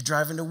 You're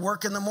driving to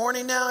work in the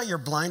morning now. You're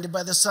blinded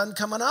by the sun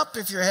coming up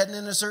if you're heading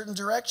in a certain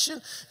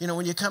direction. You know,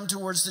 when you come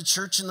towards the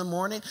church in the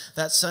morning,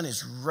 that sun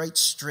is right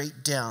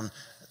straight down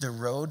the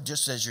road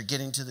just as you're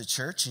getting to the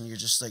church, and you're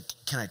just like,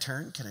 can I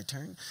turn? Can I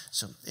turn?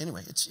 So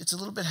anyway, it's a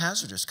little bit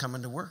hazardous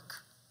coming to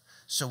work.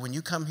 So when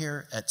you come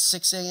here at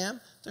 6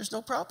 a.m., there's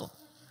no problem.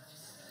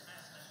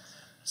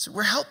 So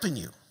we're helping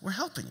you. We're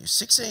helping you.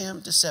 6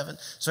 a.m. to 7.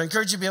 So I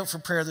encourage you to be out for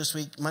prayer this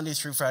week, Monday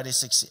through Friday,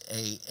 6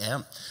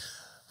 a.m.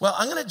 Well,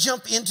 I'm going to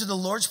jump into the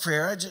Lord's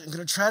Prayer. I'm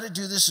going to try to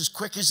do this as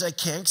quick as I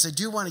can because I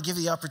do want to give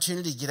you the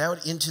opportunity to get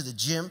out into the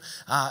gym.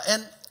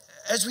 And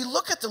as we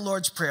look at the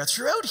Lord's Prayer,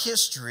 throughout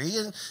history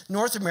in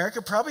North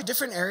America, probably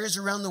different areas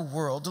around the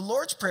world, the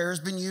Lord's Prayer has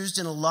been used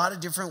in a lot of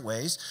different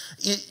ways.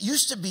 It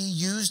used to be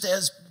used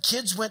as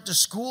kids went to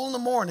school in the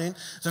morning.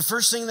 The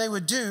first thing they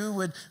would do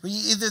would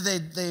either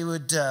they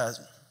would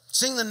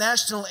sing the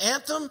national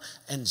anthem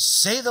and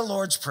say the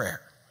Lord's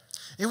Prayer.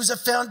 It was a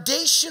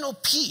foundational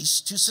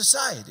piece to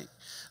society.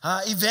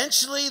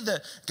 Eventually,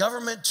 the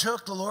government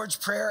took the Lord's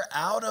Prayer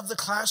out of the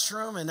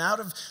classroom and out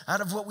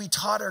of what we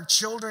taught our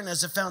children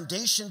as a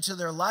foundation to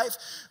their life.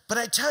 But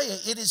I tell you,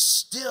 it is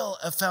still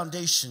a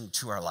foundation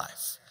to our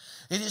life.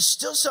 It is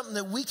still something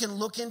that we can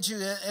look into,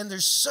 and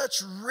there's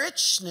such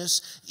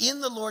richness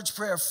in the Lord's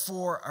Prayer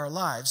for our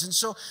lives. And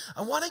so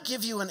I want to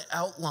give you an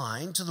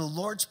outline to the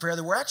Lord's Prayer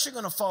that we're actually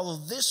going to follow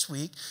this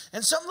week,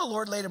 and something the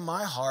Lord laid in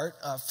my heart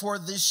for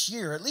this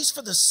year, at least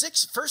for the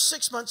first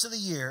 6 months of the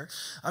year.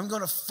 I'm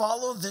going to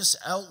follow this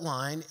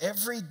outline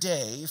every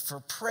day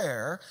for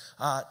prayer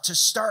to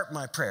start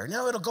my prayer.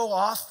 Now, it'll go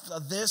off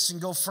of this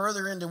and go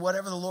further into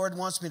whatever the Lord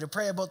wants me to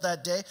pray about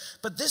that day,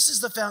 but this is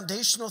the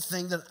foundational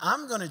thing that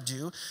I'm going to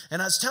do.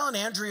 And I was telling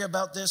Andrea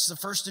about this the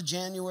 1st of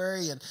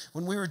January, and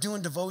when we were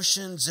doing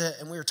devotions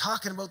and we were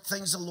talking about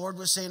things the Lord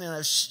was saying, and I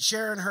was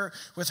sharing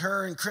with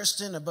her and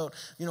Kristen about,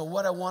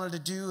 what I wanted to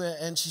do,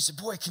 and she said,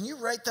 boy, can you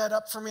write that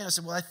up for me? And I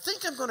said, well, I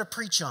think I'm going to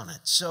preach on it.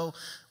 So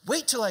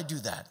wait till I do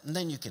that, and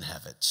then you can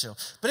have it.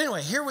 But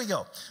anyway, here we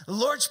go. The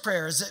Lord's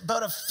Prayer is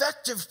about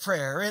effective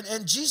prayer.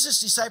 And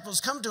Jesus'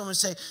 disciples come to him and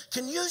say,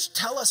 can you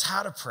tell us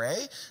how to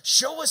pray?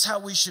 Show us how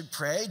we should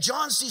pray.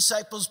 John's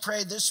disciples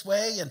pray this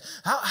way, and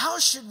how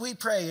should we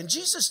pray? And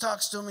Jesus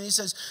talks to him, and he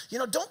says,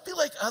 don't be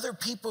like other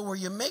people where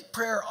you make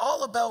prayer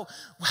all about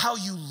how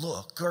you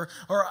look or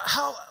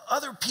how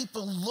other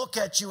people look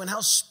at you and how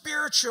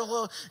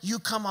spiritual you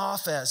come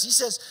off as. He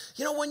says,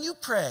 when you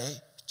pray,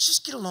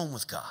 just get alone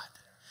with God.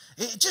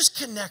 Just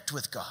connect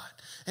with God.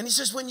 And he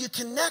says, when you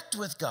connect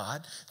with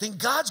God, then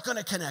God's going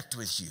to connect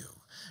with you.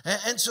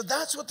 And so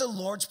that's what the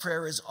Lord's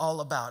Prayer is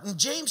all about. In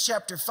James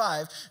chapter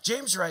 5,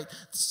 James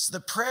writes,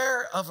 the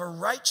prayer of a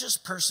righteous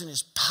person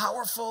is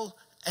powerful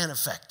and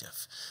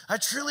effective. I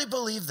truly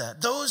believe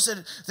that. Those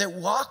that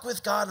walk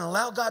with God and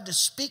allow God to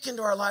speak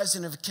into our lives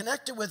and have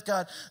connected with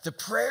God, the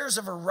prayers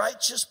of a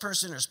righteous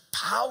person is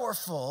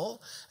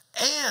powerful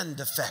and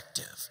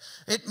effective.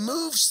 It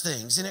moves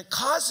things and it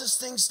causes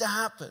things to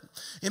happen.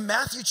 In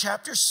Matthew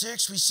chapter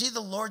 6, we see the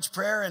Lord's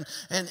Prayer, and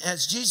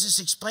as Jesus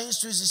explains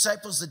to his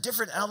disciples the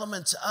different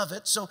elements of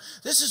it. So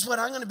this is what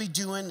I'm going to be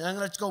doing. I'm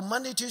going to go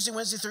Monday, Tuesday,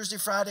 Wednesday, Thursday,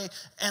 Friday,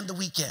 and the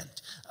weekend.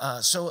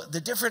 So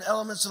the different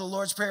elements of the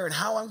Lord's Prayer and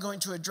how I'm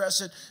going to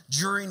address it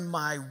during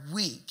my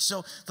week.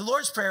 So the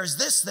Lord's Prayer is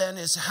this then,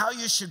 is how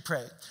you should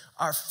pray.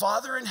 Our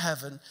Father in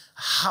heaven,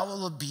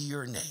 hallowed be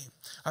your name.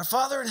 Our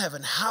Father in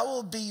heaven,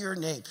 hallowed be your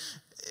name.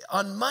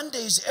 On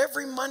Mondays,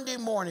 every Monday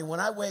morning when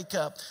I wake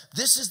up,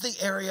 this is the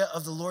area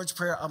of the Lord's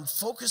Prayer I'm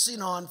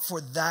focusing on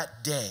for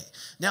that day.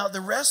 Now,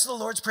 the rest of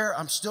the Lord's Prayer,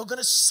 I'm still going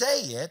to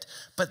say it,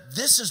 but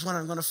this is what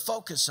I'm going to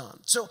focus on.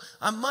 So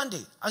on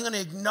Monday, I'm going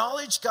to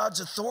acknowledge God's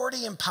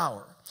authority and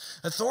power.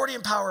 Authority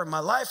and power in my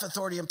life,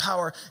 authority and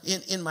power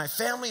in my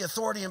family,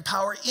 authority and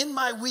power in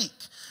my week.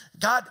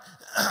 God,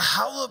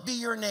 hallowed be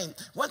your name.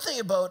 One thing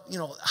about,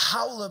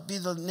 hallowed be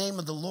the name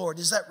of the Lord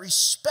is that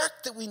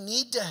respect that we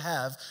need to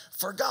have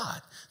for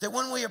God. That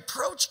when we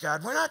approach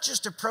God, we're not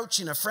just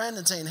approaching a friend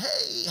and saying,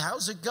 hey,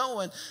 how's it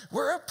going?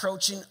 We're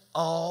approaching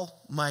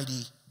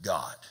Almighty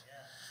God.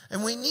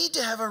 And we need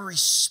to have a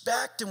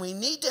respect, and we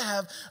need to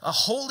have a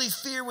holy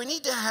fear. We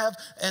need to have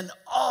an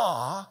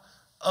awe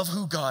of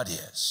who God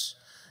is.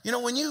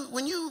 When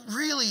you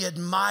really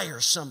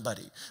admire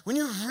somebody, when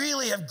you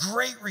really have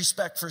great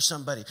respect for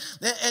somebody,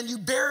 and you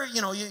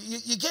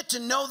get to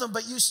know them,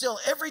 but you still,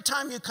 every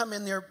time you come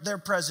in their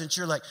presence,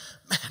 you're like,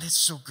 man, it's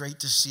so great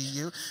to see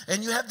you.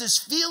 And you have this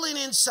feeling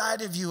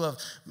inside of you of,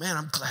 man,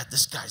 I'm glad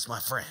this guy's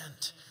my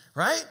friend,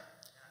 right?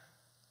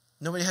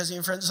 Nobody has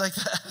any friends like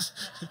that?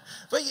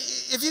 But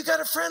if you got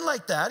a friend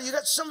like that, you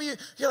got some of you,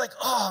 you're like,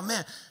 oh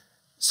man.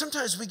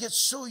 Sometimes we get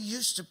so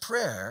used to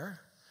prayer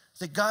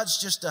that God's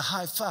just a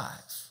high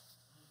five.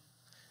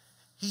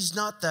 He's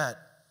not that.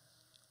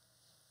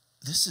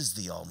 This is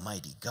the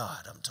Almighty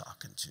God I'm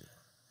talking to.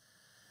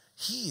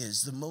 He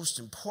is the most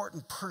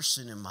important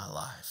person in my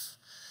life.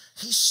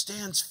 He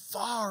stands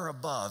far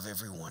above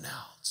everyone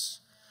else.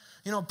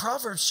 You know,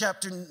 Proverbs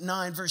chapter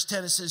 9, verse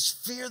 10, it says,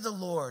 fear the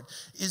Lord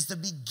is the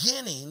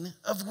beginning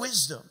of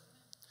wisdom.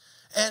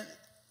 And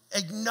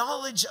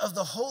knowledge of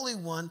the Holy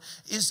One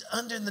is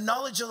the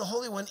knowledge of the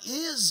Holy One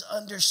is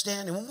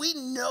understanding. When we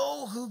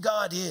know who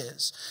God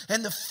is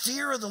and the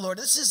fear of the Lord,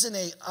 this isn't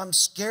a, I'm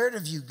scared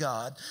of you,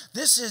 God.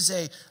 This is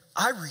a,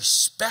 I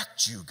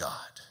respect you, God.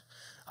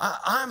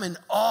 I'm in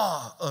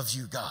awe of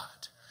you, God.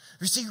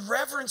 You see,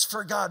 reverence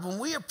for God. When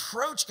we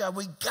approach God,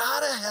 we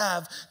got to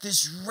have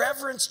this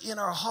reverence in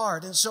our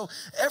heart. And so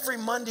every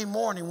Monday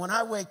morning when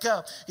I wake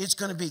up, it's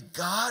going to be,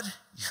 God,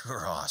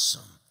 you're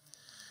awesome.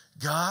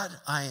 God,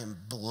 I am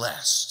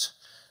blessed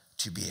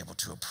to be able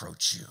to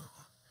approach you.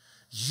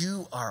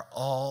 You are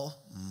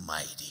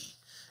almighty,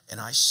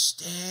 and I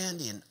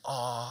stand in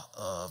awe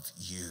of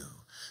you.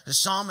 The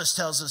psalmist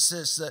tells us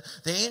this, that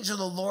the angel of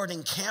the Lord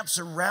encamps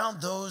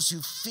around those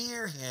who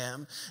fear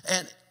him,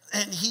 and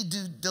he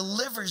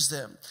delivers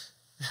them.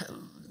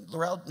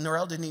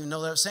 Norel didn't even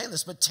know that I was saying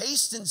this, but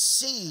taste and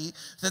see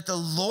that the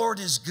Lord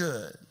is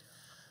good.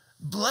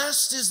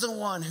 Blessed is the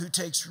one who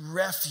takes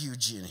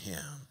refuge in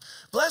him.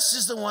 Blessed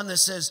is the one that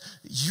says,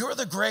 you're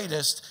the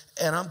greatest,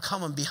 and I'm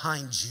coming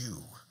behind you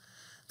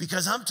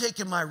because I'm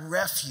taking my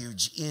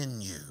refuge in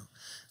you.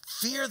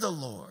 Fear the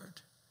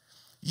Lord,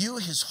 you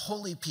his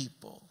holy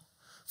people.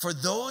 For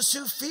those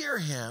who fear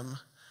him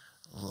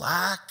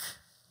lack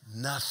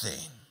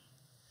nothing.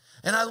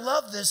 And I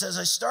love this as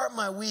I start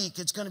my week.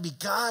 It's going to be,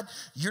 God,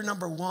 you're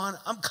number one.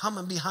 I'm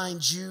coming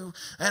behind you,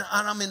 and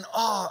I'm in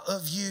awe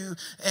of you.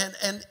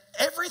 And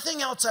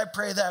everything else I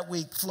pray that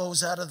week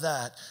flows out of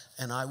that,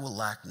 and I will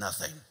lack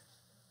nothing.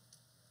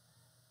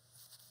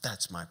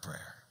 That's my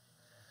prayer.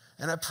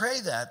 And I pray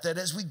that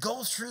as we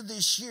go through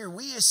this year,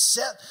 we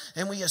set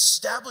and we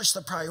establish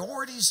the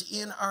priorities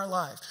in our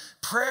life.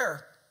 Pray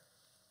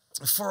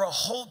for a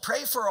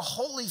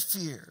holy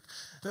fear.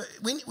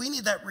 We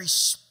need that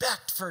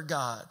respect for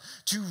God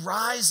to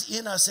rise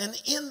in us and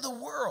in the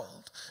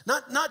world.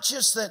 Not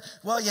just that,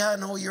 well, yeah,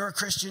 no, you're a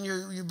Christian,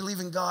 you believe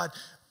in God,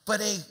 but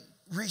a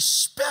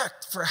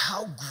respect for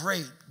how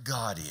great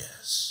God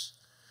is.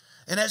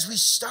 And as we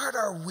start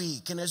our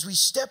week and as we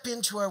step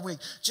into our week,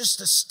 just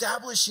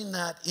establishing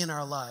that in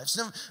our lives.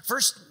 Now,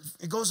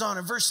 it goes on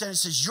in verse 10, it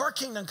says, your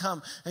kingdom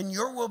come and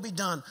your will be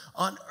done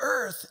on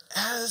earth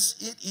as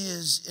it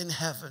is in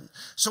heaven.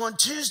 So on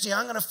Tuesday,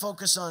 I'm going to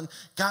focus on,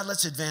 God,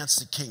 let's advance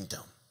the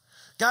kingdom.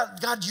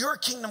 God, your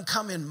kingdom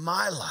come in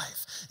my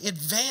life.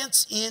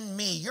 Advance in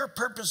me. Your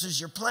purposes,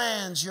 your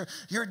plans,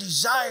 your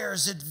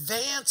desires,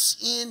 advance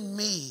in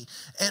me.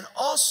 And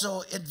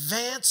also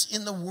advance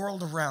in the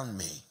world around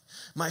me.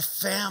 My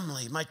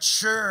family, my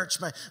church,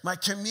 my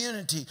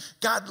community.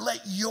 God,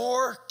 let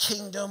your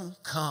kingdom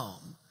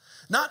come.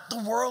 Not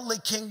the worldly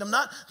kingdom,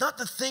 not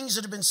the things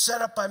that have been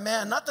set up by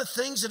man, not the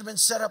things that have been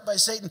set up by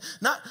Satan.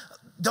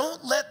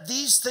 Don't let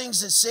these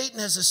things that Satan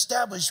has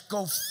established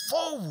go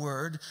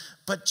forward,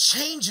 but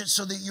change it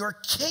so that your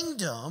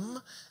kingdom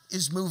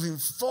is moving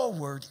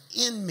forward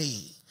in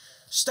me.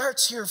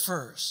 Starts here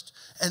first,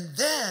 and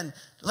then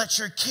let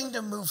your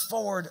kingdom move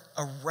forward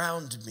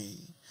around me.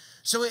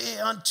 So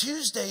on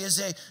Tuesday is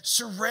a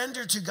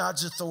surrender to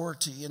God's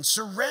authority and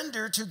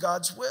surrender to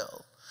God's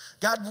will.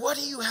 God, what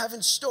do you have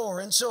in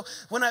store? And so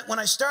when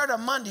I start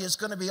on Monday, it's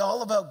going to be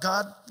all about,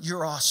 God,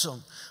 you're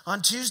awesome.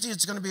 On Tuesday,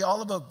 it's going to be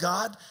all about,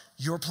 God,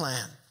 your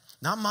plan.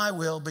 Not my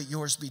will, but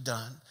yours be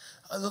done.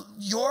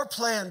 Your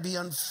plan be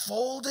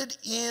unfolded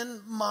in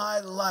my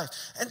life.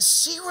 And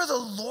see where the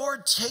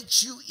Lord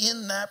takes you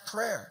in that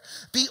prayer.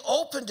 Be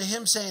open to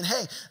him saying,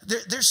 hey,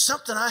 there's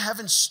something I have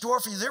in store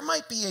for you. There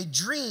might be a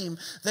dream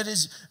that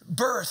is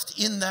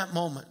birthed in that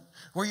moment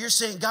where you're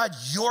saying, God,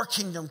 your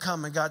kingdom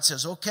come. And God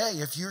says, okay,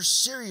 if you're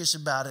serious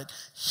about it,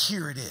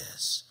 here it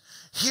is.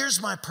 Here's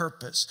my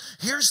purpose.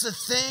 Here's the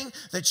thing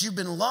that you've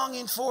been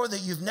longing for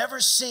that you've never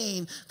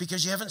seen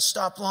because you haven't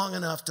stopped long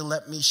enough to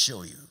let me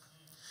show you.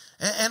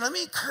 And let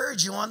me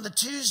encourage you on the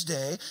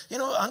Tuesday,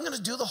 I'm going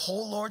to do the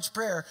whole Lord's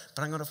Prayer,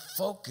 but I'm going to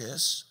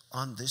focus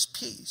on this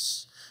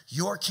piece.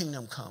 Your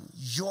kingdom come,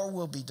 your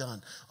will be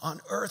done on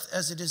earth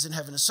as it is in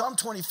heaven. In Psalm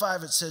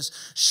 25, it says,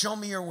 show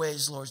me your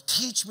ways, Lord.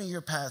 Teach me your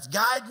path.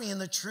 Guide me in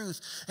the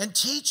truth and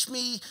teach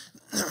me,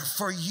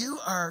 for you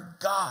are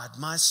God,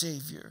 my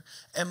Savior,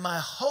 and my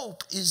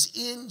hope is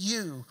in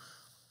you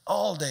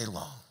all day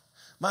long.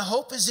 My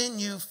hope is in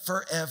you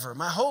forever.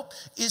 My hope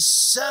is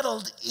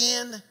settled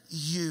in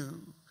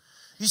you.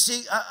 You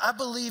see, I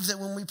believe that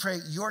when we pray,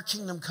 your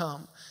kingdom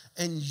come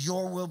and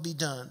your will be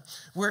done,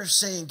 we're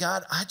saying,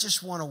 God, I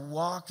just want to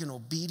walk in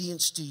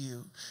obedience to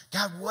you.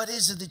 God, what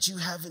is it that you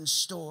have in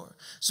store?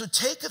 So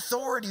take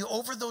authority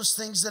over those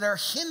things that are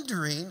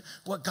hindering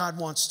what God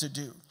wants to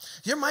do.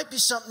 There might be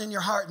something in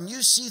your heart and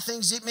you see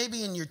things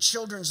maybe in your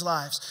children's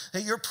lives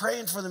that you're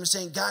praying for them and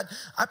saying, God,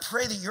 I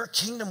pray that your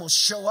kingdom will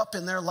show up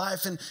in their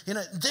life. And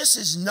this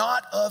is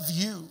not of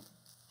you.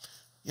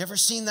 You ever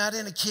seen that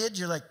in a kid?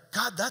 You're like,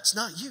 God, that's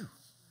not you.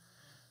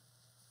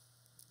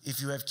 If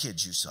you have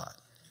kids, you saw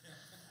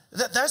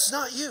it. That's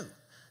not you.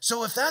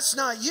 So if that's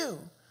not you,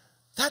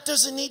 that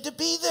doesn't need to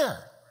be there.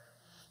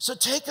 So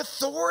take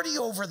authority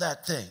over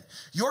that thing.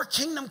 Your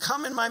kingdom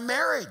come in my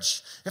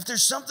marriage. If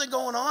there's something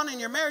going on in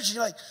your marriage, and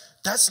you're like,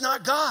 that's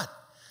not God.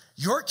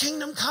 Your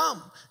kingdom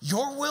come.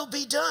 Your will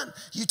be done.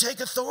 You take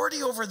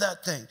authority over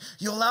that thing.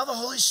 You allow the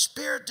Holy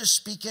Spirit to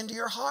speak into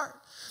your heart.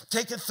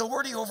 Take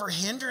authority over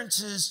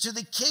hindrances to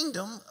the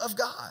kingdom of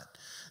God.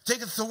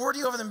 Take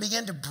authority over them,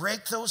 begin to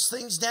break those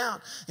things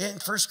down. In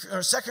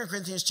 2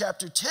 Corinthians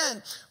chapter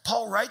 10,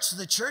 Paul writes to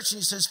the church and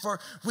he says,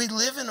 for we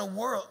live in a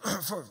world,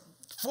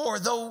 for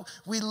though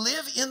we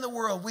live in the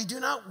world, we do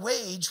not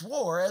wage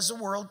war as the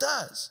world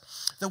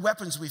does. The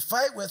weapons we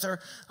fight with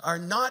are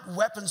not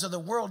weapons of the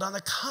world. On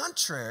the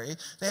contrary,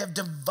 they have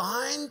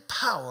divine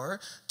power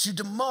to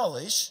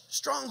demolish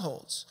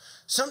strongholds.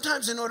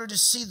 Sometimes in order to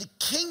see the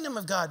kingdom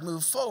of God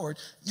move forward,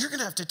 you're going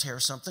to have to tear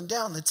something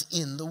down that's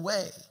in the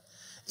way.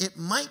 It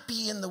might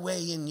be in the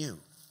way in you.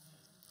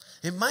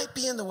 It might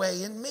be in the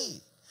way in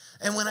me.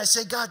 And when I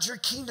say, God, your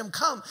kingdom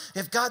come,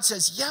 if God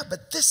says, yeah,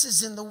 but this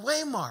is in the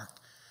way, Mark,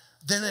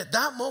 then at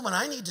that moment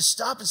I need to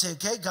stop and say,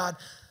 okay, God,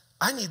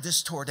 I need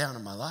this tore down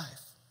in my life.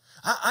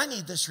 I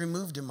need this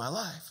removed in my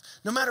life,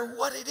 no matter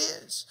what it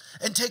is,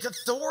 and take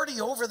authority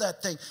over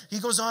that thing.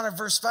 He goes on in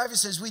verse 5, he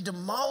says, we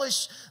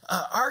demolish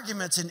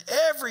arguments in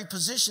every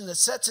position that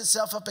sets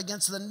itself up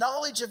against the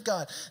knowledge of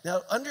God. Now,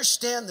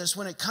 understand this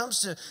when it comes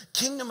to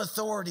kingdom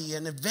authority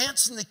and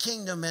advancing the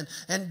kingdom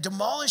and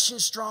demolishing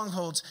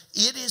strongholds,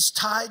 it is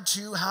tied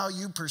to how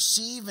you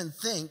perceive and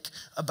think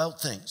about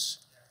things.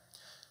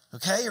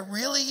 Okay, it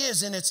really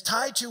is, and it's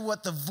tied to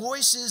what the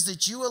voice is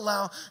that you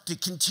allow to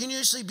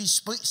continuously be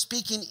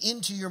speaking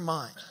into your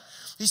mind.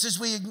 He says,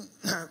 we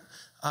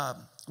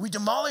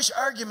demolish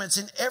arguments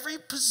in every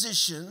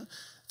position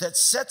that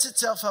sets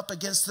itself up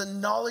against the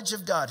knowledge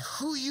of God,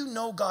 who you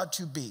know God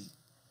to be.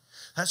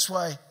 That's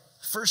why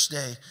first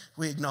day,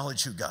 we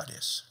acknowledge who God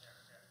is.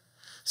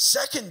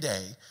 Second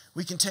day,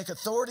 we can take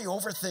authority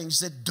over things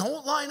that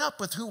don't line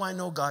up with who I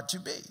know God to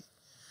be.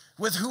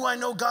 With who I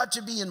know God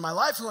to be in my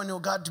life, who I know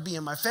God to be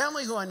in my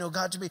family, who I know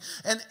God to be.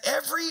 And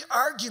every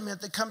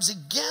argument that comes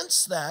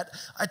against that,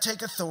 I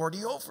take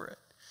authority over it.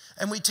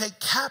 And we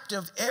take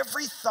captive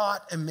every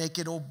thought and make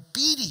it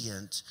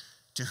obedient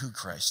to who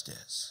Christ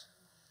is.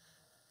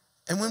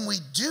 And when we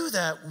do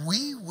that,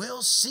 we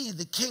will see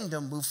the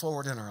kingdom move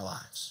forward in our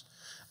lives.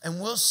 And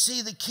we'll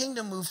see the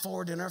kingdom move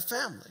forward in our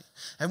family.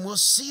 And we'll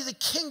see the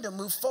kingdom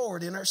move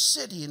forward in our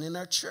city and in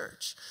our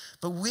church.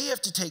 But we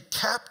have to take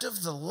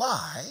captive the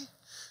lie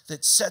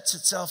that sets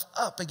itself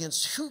up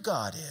against who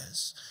God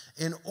is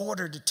in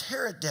order to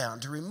tear it down,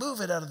 to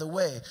remove it out of the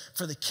way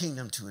for the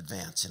kingdom to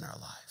advance in our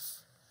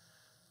life.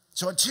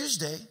 So on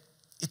Tuesday,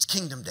 it's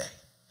Kingdom Day.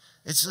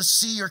 It's let's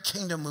see your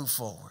kingdom move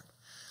forward.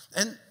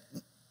 And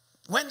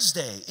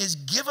Wednesday is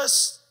give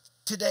us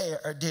today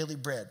our daily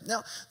bread.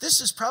 Now,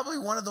 this is probably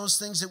one of those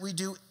things that we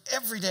do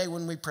every day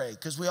when we pray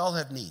because we all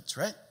have needs,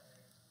 right?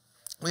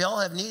 We all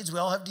have needs, we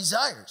all have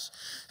desires,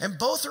 and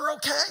both are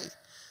okay.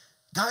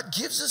 God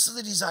gives us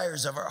the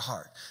desires of our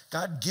heart.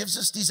 God gives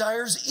us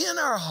desires in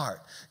our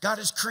heart. God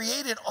has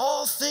created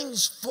all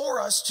things for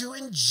us to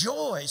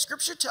enjoy.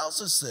 Scripture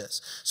tells us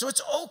this. So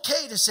it's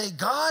okay to say,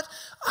 God,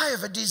 I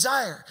have a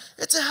desire.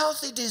 It's a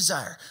healthy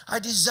desire. I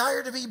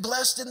desire to be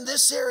blessed in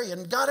this area.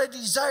 And God, I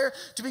desire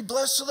to be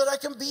blessed so that I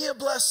can be a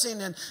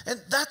blessing. And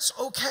that's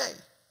okay.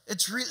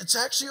 It's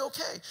actually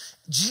okay.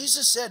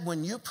 Jesus said,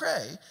 when you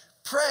pray,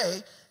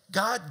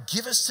 God,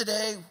 give us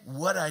today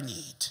what I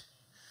need.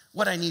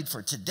 What I need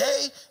for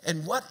today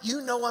and what you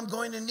know I'm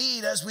going to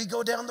need as we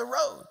go down the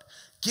road.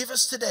 Give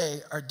us today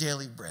our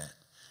daily bread.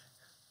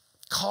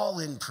 Call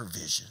in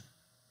provision.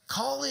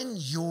 Call in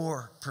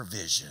your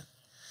provision.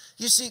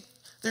 You see,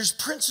 there's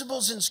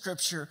principles in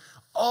Scripture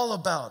all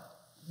about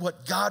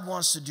what God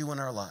wants to do in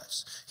our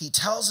lives. He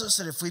tells us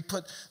that if we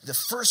put the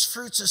first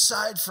fruits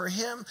aside for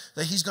him,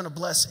 that he's going to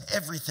bless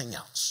everything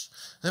else.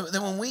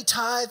 That when we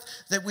tithe,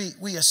 that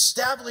we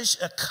establish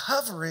a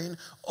covering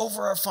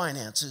over our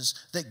finances,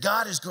 that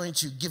God is going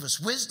to give us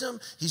wisdom,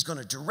 he's going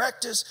to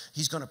direct us,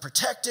 he's going to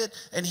protect it,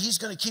 and he's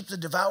going to keep the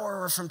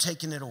devourer from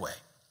taking it away.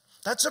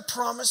 That's a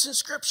promise in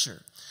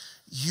Scripture.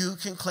 You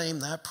can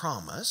claim that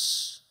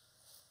promise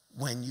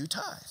when you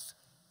tithe.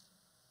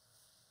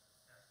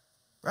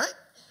 Right?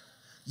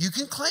 You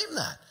can claim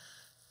that.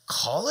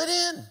 Call it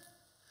in.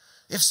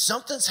 If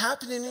something's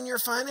happening in your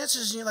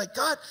finances and you're like,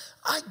 God,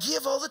 I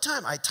give all the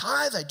time. I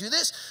tithe, I do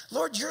this.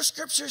 Lord, your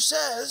Scripture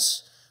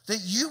says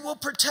that you will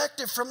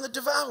protect it from the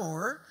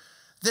devourer.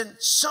 Then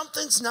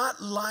something's not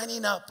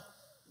lining up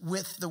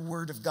with the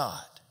Word of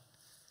God.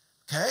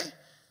 Okay?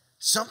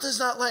 Something's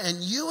not lining.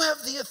 And you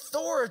have the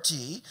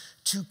authority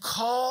to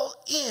call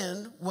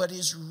in what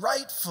is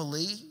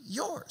rightfully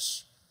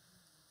yours.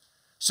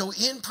 So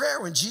in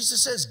prayer, when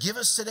Jesus says, give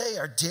us today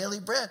our daily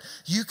bread,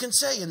 you can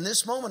say in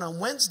this moment on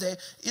Wednesday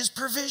is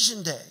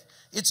provision day.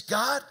 It's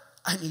God,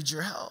 I need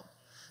your help.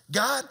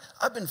 God,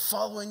 I've been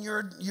following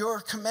your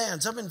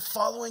commands. I've been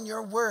following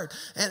your word.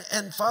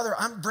 And Father,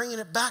 I'm bringing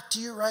it back to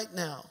you right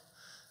now.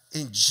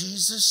 In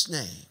Jesus'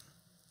 name,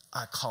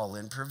 I call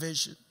in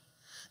provision.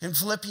 In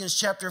Philippians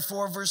chapter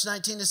 4, verse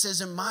 19, it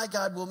says, and my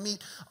God will meet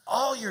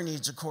all your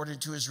needs according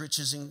to his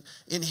riches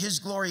in his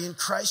glory in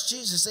Christ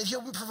Jesus, that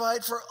he'll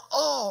provide for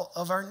all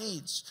of our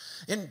needs.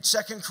 In 2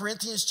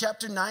 Corinthians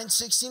chapter 9,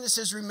 16, it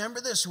says,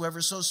 remember this,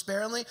 whoever sows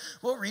sparingly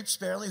will reap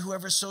sparingly.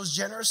 Whoever sows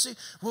generously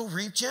will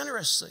reap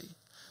generously.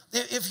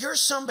 If you're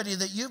somebody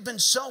that you've been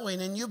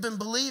sowing and you've been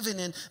believing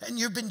in and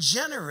you've been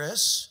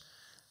generous,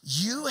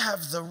 you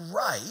have the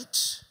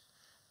right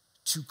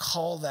to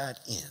call that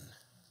in.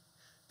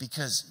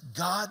 Because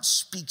God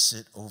speaks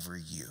it over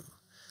you.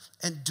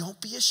 And don't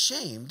be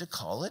ashamed to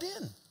call it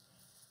in.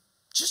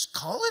 Just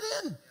call it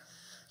in.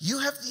 You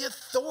have the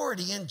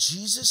authority in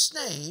Jesus'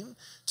 name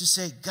to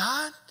say,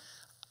 God,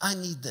 I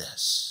need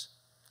this.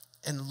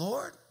 And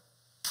Lord,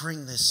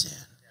 bring this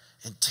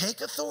in. And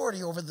take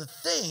authority over the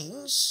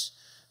things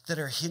that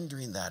are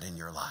hindering that in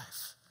your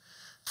life.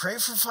 Pray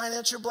for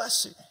financial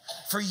blessing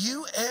for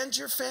you and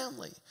your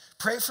family.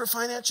 Pray for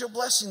financial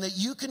blessing that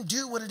you can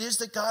do what it is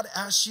that God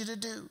asks you to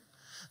do.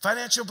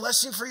 Financial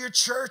blessing for your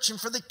church and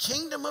for the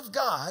kingdom of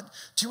God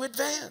to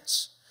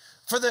advance.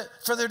 For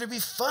there to be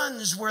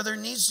funds where there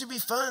needs to be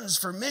funds,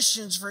 for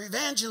missions, for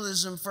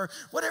evangelism, for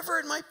whatever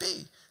it might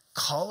be.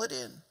 Call it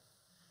in.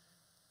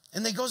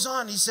 And then goes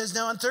on, he says,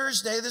 now on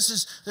Thursday, this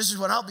is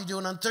what I'll be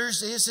doing on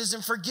Thursday. It says,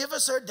 and forgive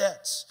us our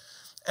debts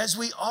as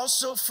we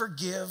also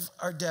forgive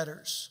our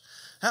debtors.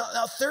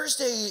 Now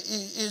Thursday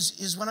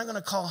is what I'm going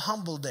to call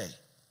Humble Day.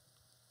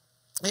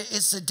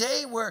 It's a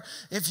day where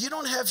if you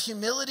don't have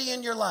humility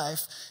in your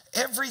life,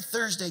 every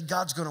Thursday,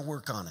 God's going to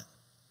work on it.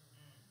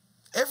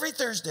 Every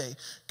Thursday,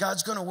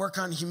 God's going to work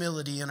on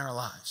humility in our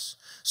lives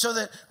so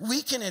that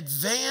we can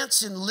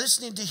advance in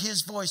listening to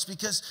his voice,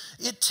 because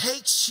it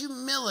takes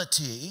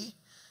humility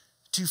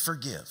to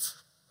forgive.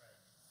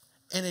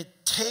 And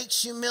it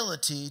takes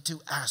humility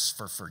to ask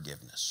for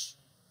forgiveness,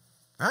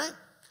 right?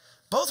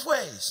 Both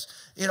ways.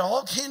 It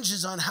all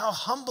hinges on how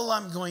humble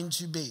I'm going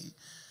to be.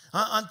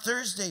 On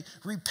Thursday,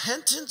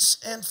 repentance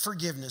and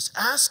forgiveness,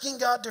 asking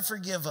God to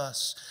forgive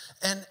us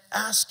and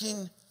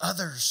asking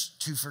others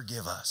to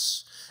forgive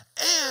us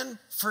and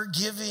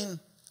forgiving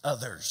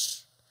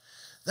others.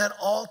 That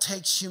all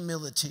takes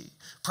humility.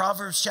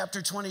 Proverbs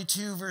chapter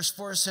 22, verse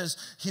 4 says,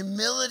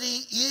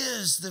 humility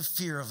is the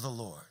fear of the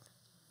Lord.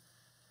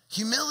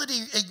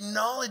 Humility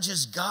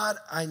acknowledges, God,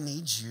 I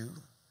need you.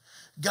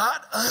 God,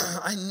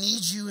 I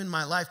need you in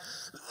my life.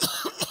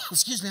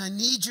 Excuse me, I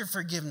need your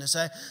forgiveness.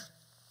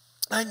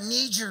 I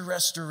need your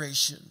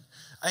restoration.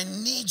 I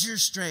need your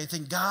strength.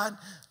 And God,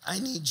 I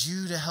need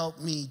you to help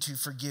me to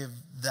forgive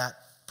that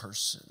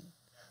person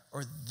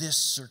or this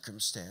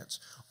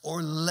circumstance,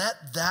 or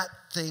let that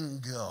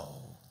thing go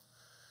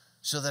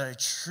so that I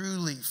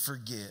truly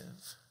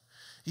forgive.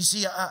 You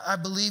see, I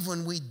believe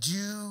when we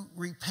do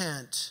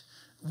repent,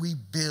 we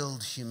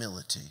build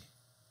humility.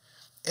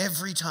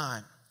 Every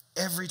time,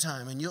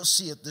 and you'll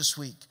see it this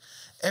week.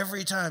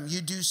 Every time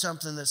you do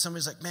something that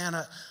somebody's like, man,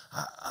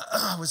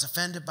 I was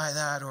offended by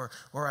that, or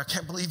I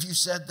can't believe you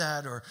said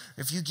that, or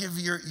if you give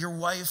your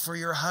wife or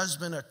your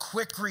husband a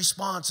quick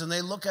response and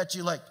they look at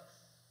you like,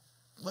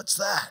 what's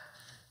that?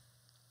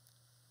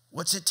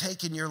 What's it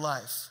take in your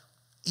life?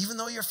 Even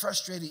though you're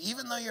frustrated,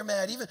 even though you're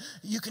mad, even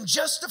you can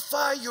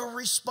justify your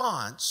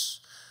response,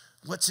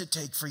 what's it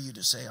take for you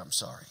to say, I'm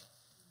sorry?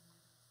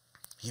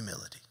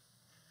 Humility.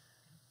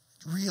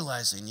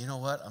 Realizing, you know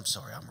what? I'm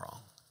sorry, I'm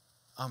wrong.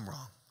 I'm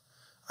wrong.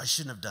 I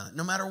shouldn't have done it.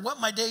 No matter what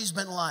my day's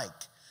been like,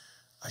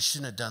 I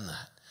shouldn't have done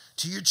that.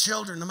 To your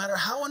children, no matter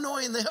how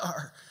annoying they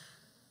are,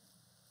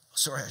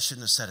 sorry, I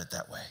shouldn't have said it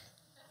that way.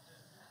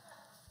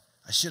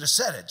 I should have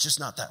said it, just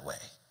not that way.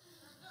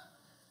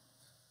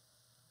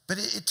 But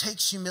it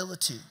takes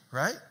humility,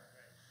 right?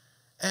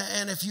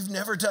 And if you've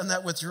never done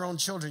that with your own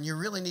children, you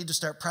really need to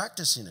start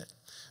practicing it.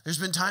 There's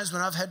been times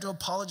when I've had to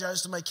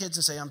apologize to my kids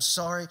and say, I'm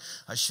sorry,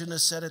 I shouldn't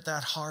have said it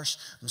that harsh.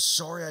 I'm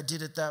sorry I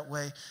did it that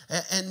way.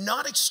 And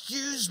not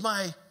excuse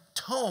my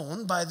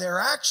tone by their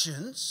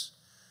actions.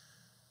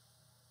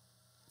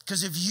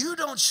 Because if you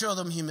don't show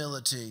them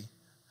humility,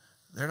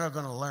 they're not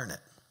going to learn it.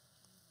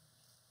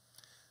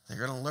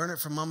 They're going to learn it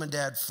from mom and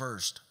dad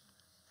first.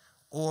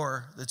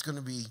 Or it's going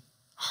to be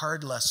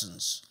hard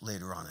lessons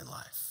later on in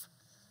life.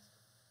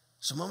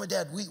 So mom and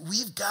dad,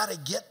 we've got to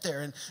get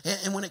there.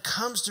 And when it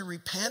comes to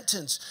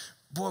repentance,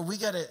 boy, we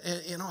got to,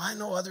 I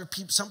know other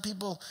people, some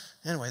people,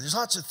 anyway, there's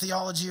lots of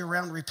theology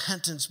around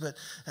repentance, but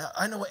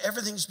I know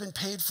everything's been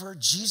paid for.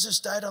 Jesus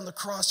died on the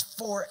cross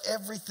for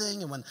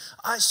everything. And when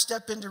I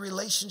step into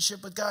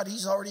relationship with God,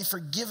 he's already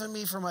forgiven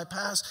me for my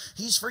past.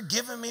 He's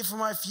forgiven me for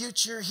my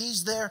future.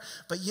 He's there.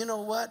 But you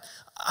know what?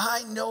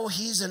 I know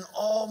he's an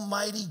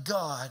almighty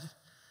God.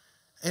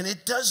 And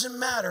it doesn't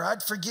matter.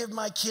 I'd forgive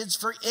my kids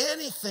for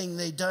anything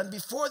they've done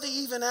before they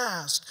even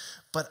ask.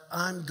 But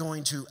I'm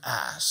going to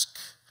ask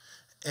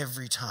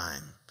every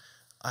time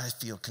I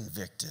feel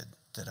convicted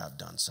that I've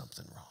done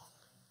something wrong.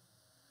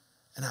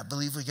 And I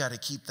believe we got to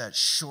keep that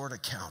short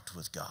account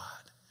with God,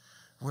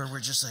 where we're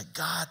just like,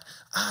 God,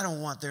 I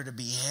don't want there to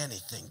be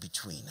anything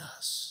between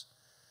us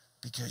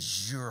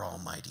because you're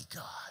Almighty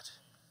God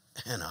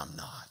and I'm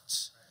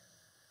not.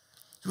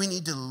 We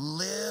need to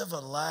live a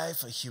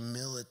life of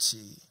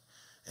humility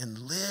and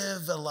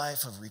live a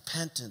life of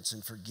repentance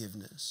and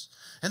forgiveness.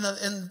 And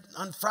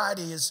on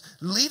Friday is,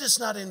 lead us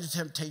not into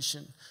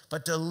temptation,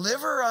 but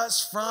deliver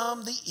us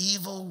from the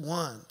evil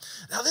one.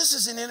 Now, this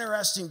is an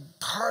interesting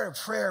part of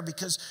prayer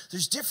because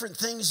there's different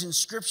things in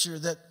Scripture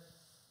that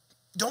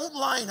don't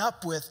line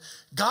up with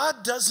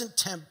God doesn't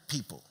tempt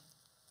people.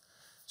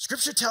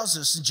 Scripture tells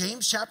us in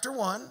James chapter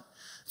 1,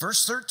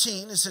 verse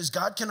 13, it says,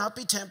 God cannot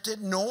be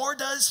tempted, nor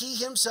does he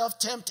himself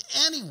tempt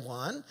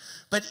anyone,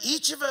 but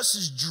each of us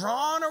is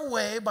drawn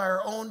away by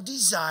our own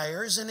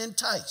desires and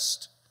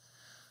enticed.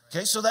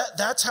 Okay, so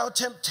that's how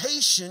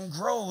temptation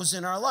grows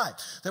in our life,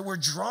 that we're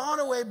drawn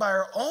away by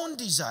our own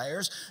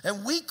desires,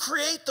 and we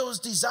create those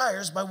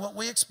desires by what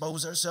we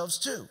expose ourselves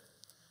to.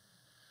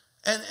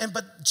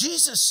 But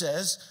Jesus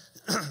says,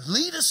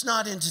 lead us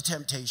not into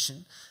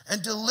temptation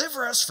and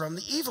deliver us from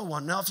the evil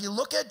one. Now, if you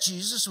look at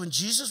Jesus, when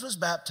Jesus was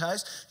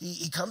baptized,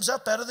 he comes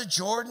up out of the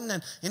Jordan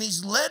and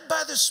he's led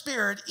by the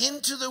Spirit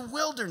into the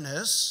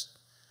wilderness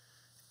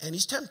and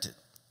he's tempted.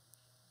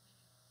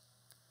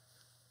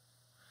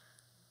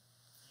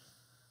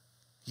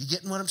 You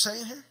getting what I'm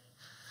saying here?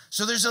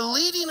 So there's a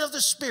leading of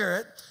the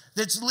Spirit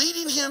that's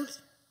leading him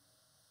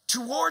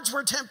towards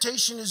where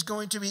temptation is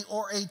going to be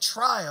or a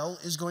trial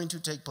is going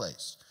to take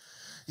place.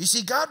 You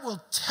see, God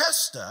will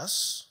test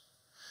us,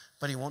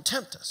 but he won't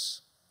tempt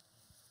us.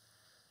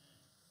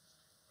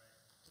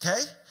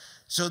 Okay?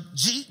 So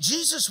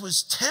Jesus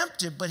was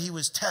tempted, but he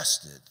was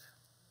tested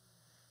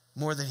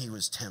more than he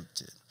was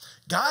tempted.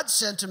 God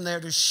sent him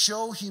there to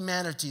show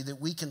humanity that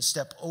we can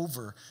step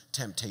over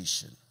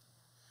temptation.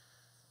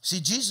 See,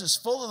 Jesus,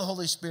 full of the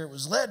Holy Spirit,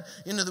 was led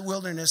into the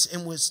wilderness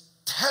and was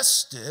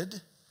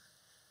tested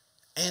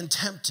and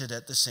tempted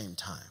at the same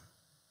time.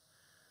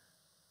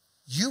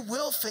 You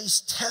will face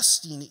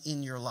testing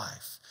in your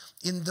life.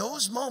 In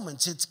those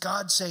moments, it's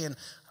God saying,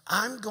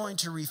 I'm going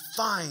to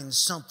refine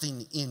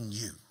something in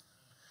you.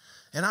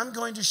 And I'm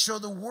going to show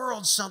the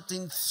world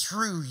something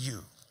through you.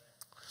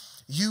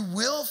 You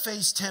will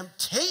face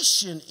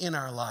temptation in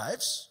our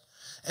lives.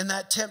 And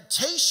that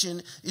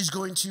temptation is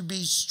going to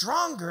be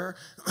stronger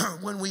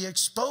when we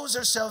expose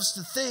ourselves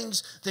to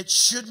things that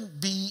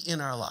shouldn't be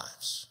in our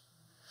lives.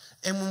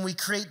 And when we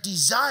create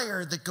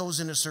desire that goes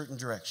in a certain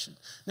direction.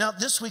 Now,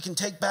 this we can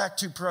take back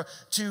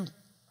to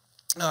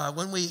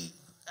when we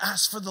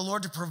ask for the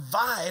Lord to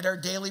provide our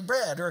daily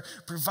bread or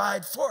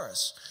provide for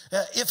us.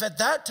 If at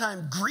that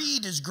time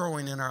greed is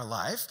growing in our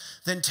life,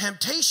 then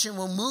temptation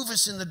will move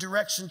us in the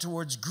direction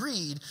towards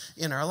greed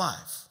in our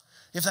life,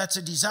 if that's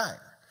a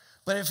desire.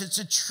 But if it's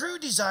a true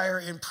desire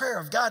in prayer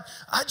of God,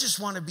 I just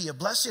want to be a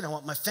blessing. I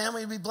want my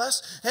family to be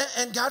blessed.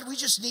 And God, we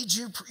just need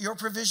your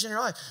provision in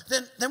our life.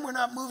 Then we're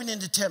not moving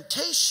into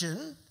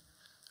temptation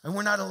and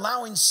we're not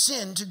allowing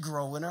sin to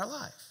grow in our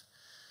life.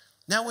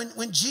 Now,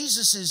 when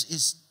Jesus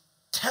is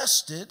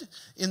tested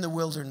in the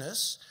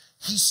wilderness,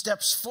 he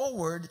steps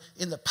forward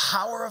in the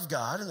power of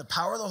God, in the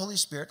power of the Holy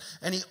Spirit,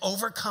 and he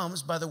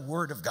overcomes by the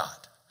word of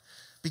God.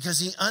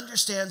 Because he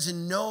understands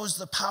and knows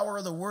the power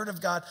of the word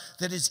of God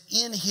that is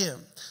in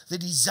him. The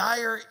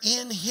desire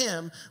in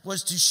him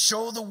was to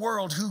show the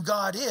world who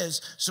God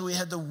is, so he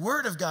had the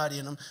word of God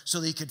in him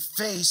so that he could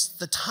face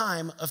the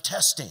time of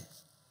testing.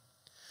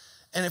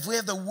 And if we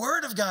have the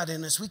word of God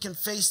in us, we can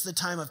face the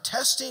time of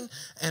testing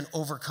and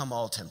overcome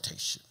all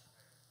temptation.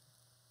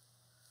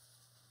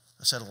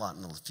 I said a lot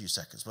in a few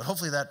seconds, but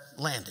hopefully that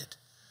landed.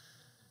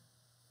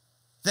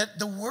 That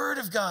the word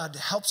of God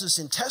helps us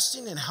in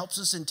testing and helps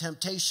us in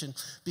temptation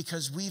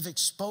because we've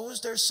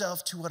exposed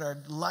ourselves to what our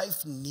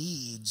life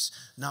needs,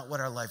 not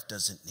what our life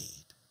doesn't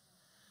need.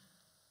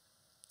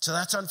 So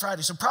that's on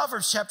Friday. So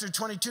Proverbs chapter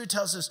 22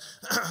 tells us,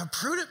 a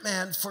prudent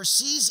man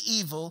foresees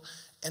evil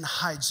and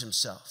hides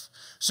himself.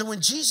 So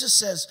when Jesus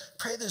says,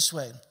 pray this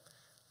way,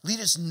 lead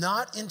us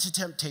not into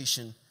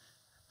temptation.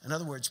 In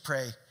other words,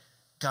 pray,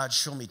 God,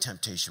 show me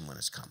temptation when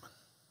it's coming.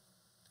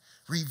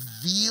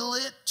 Reveal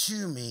it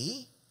to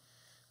me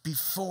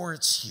before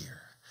it's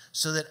here,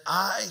 so that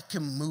I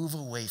can move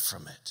away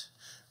from it,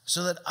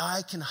 so that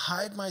I can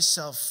hide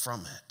myself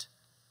from it.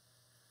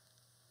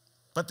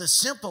 But the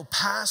simple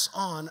pass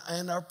on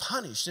and are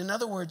punished. In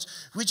other words,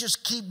 we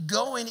just keep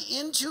going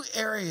into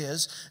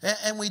areas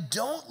and we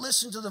don't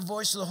listen to the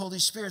voice of the Holy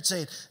Spirit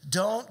saying,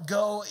 don't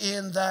go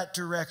in that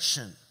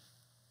direction.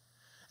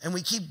 And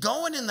we keep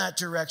going in that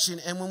direction,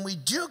 and when we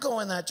do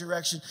go in that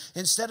direction,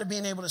 instead of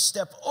being able to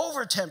step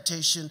over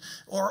temptation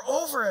or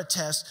over a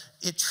test,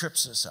 it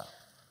trips us up.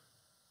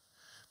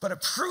 But a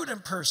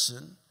prudent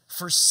person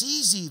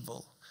foresees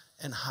evil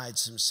and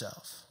hides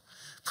himself.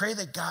 Pray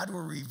that God will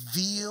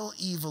reveal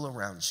evil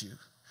around you.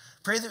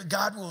 Pray that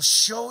God will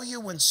show you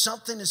when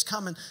something is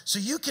coming so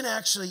you can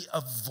actually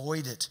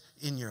avoid it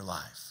in your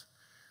life.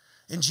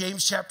 In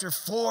James chapter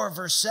 4,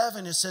 verse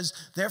 7, it says,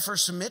 therefore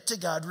submit to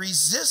God,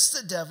 resist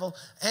the devil,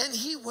 and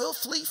he will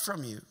flee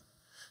from you.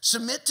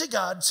 Submit to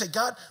God. Say,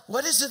 God,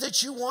 what is it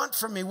that you want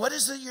from me? What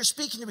is it you're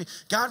speaking to me?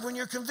 God, when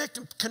you're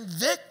convicted,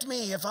 convict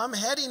me if I'm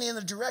heading in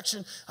the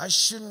direction I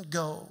shouldn't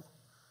go.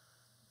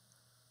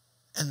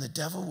 and the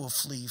devil will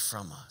flee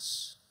from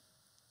us.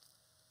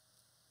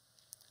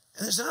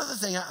 And there's another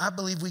thing I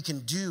believe we can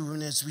do,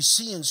 and as we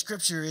see in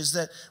Scripture, is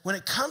that when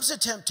it comes to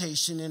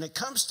temptation and it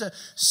comes to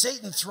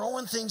Satan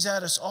throwing things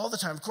at us all the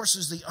time, of course,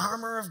 there's the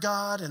armor of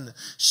God and the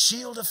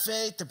shield of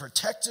faith that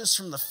protects us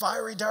from the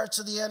fiery darts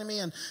of the enemy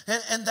and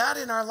that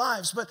in our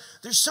lives. But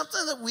there's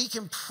something that we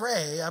can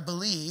pray, I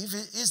believe,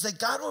 is that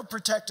God will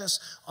protect us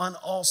on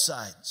all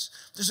sides.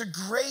 There's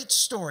a great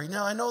story.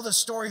 Now, I know the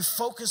story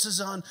focuses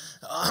on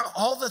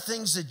all the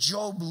things that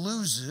Job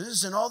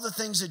loses and all the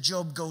things that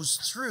Job goes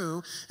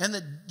through, and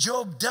that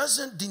Job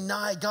doesn't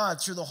deny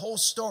God through the whole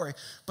story.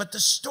 But the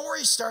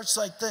story starts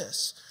like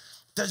this.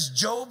 Does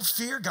Job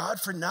fear God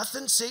for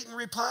nothing? Satan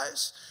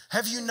replies.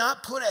 Have you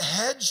not put a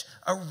hedge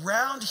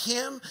around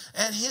him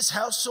and his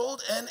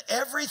household and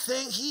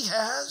everything he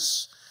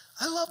has?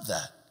 I love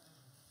that.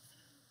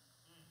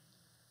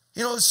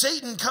 You know,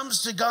 Satan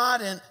comes to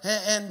God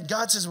and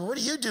God says, well, what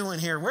are you doing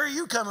here? Where are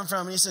you coming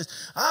from? And he says,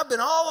 I've been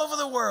all over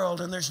the world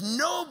and there's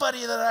nobody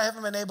that I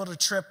haven't been able to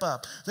trip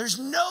up. There's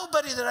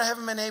nobody that I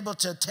haven't been able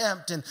to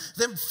tempt and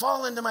then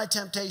fall into my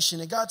temptation.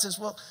 And God says,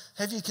 well,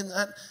 have you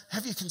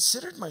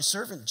considered my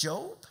servant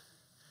Job?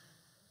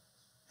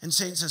 And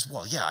Satan says,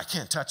 well, yeah, I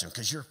can't touch him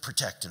because you're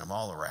protecting him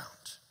all around.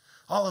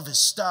 All of his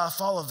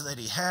stuff, all of that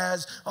he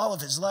has, all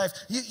of his life.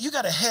 You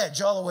got a hedge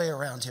all the way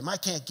around him. I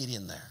can't get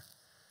in there.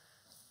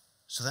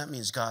 So that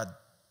means God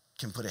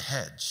can put a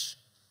hedge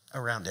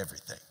around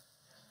everything.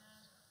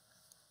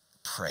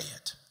 Pray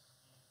it.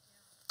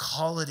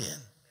 Call it in.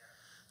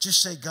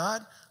 Just say,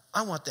 God,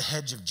 I want the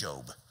hedge of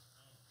Job.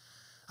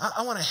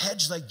 I want a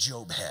hedge like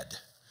Job had,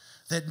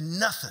 that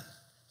nothing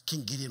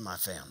can get in my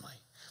family,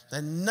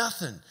 that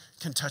nothing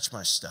can touch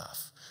my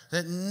stuff,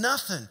 that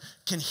nothing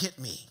can hit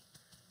me.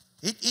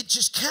 It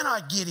just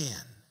cannot get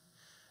in.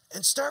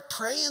 And start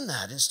praying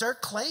that and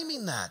start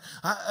claiming that.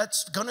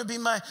 It's going to be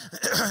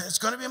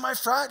my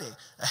Friday.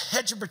 A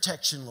hedge of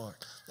protection, Lord.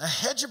 A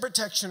hedge of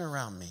protection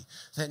around me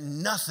that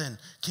nothing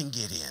can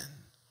get in.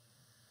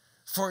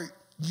 For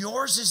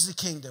yours is the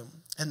kingdom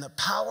and the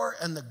power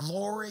and the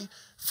glory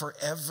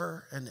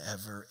forever and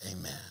ever.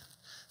 Amen.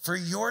 For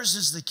yours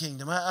is the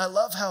kingdom. I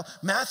love how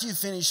Matthew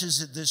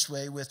finishes it this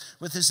way with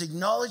this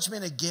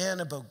acknowledgement again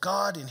about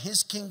God and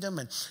his kingdom,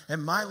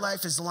 and my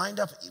life is lined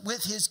up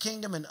with his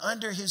kingdom and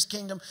under his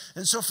kingdom.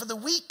 And so for the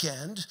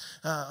weekend,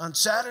 on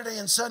Saturday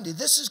and Sunday,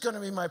 this is going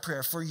to be my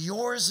prayer. For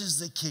yours is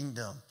the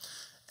kingdom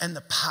and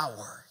the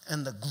power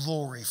and the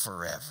glory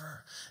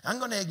forever. I'm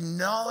going to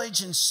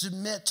acknowledge and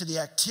submit to the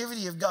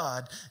activity of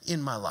God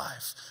in my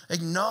life.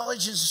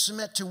 Acknowledge and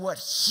submit to what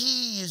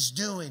he is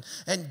doing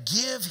and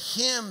give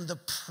him the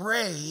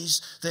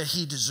praise that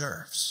he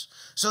deserves.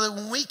 So that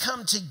when we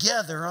come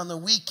together on the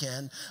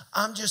weekend,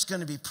 I'm just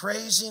going to be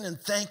praising and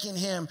thanking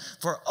him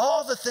for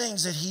all the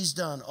things that he's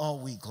done all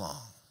week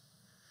long.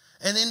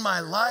 And in my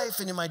life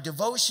and in my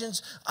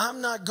devotions,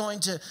 I'm not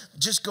going to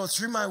just go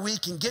through my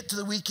week and get to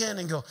the weekend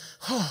and go,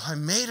 oh, I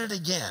made it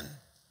again.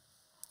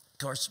 Of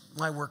course,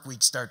 my work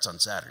week starts on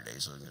Saturday,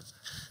 so it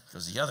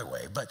goes the other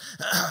way. But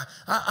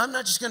I'm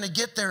not just going to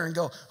get there and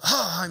go,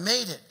 oh, I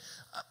made it.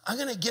 I'm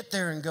going to get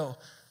there and go,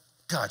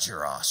 God,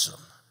 you're awesome.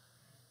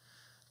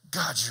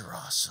 God, you're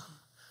awesome.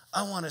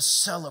 I want to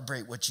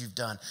celebrate what you've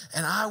done,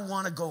 and I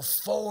want to go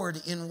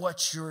forward in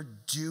what you're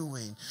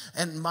doing.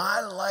 And my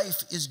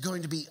life is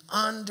going to be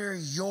under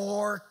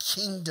your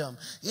kingdom.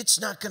 It's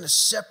not going to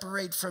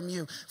separate from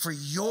you, for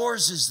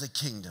yours is the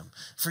kingdom.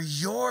 For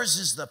yours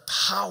is the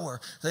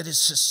power that has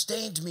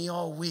sustained me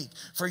all week.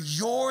 For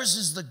yours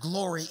is the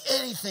glory.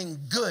 Anything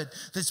good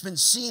that's been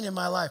seen in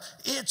my life,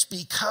 it's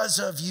because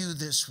of you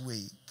this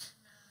week.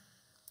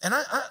 And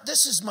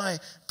this is my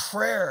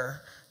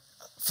prayer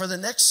for the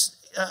next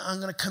I'm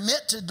going to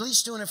commit to at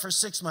least doing it for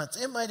 6 months.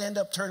 It might end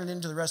up turning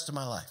into the rest of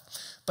my life.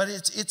 But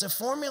it's a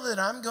formula that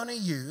I'm going to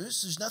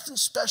use. There's nothing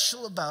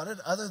special about it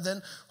other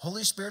than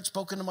Holy Spirit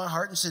spoke into my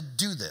heart and said,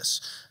 do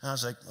this. And I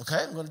was like,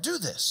 okay, I'm going to do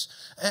this.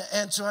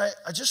 And so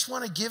I just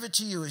want to give it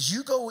to you as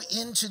you go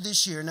into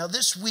this year. Now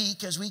this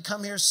week, as we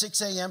come here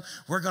 6 a.m.,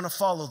 we're going to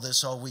follow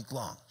this all week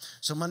long.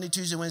 So Monday,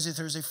 Tuesday, Wednesday,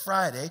 Thursday,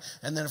 Friday.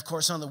 And then, of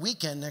course, on the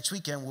weekend, next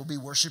weekend, we'll be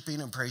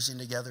worshiping and praising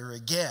together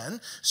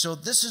again. So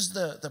this is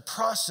the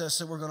process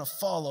that we're going to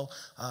follow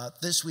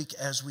this week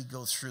as we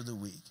go through the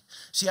week.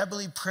 See, I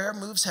believe prayer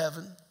moves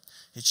heaven.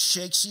 It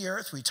shakes the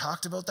earth. We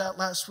talked about that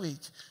last week.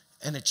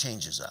 And it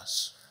changes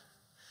us.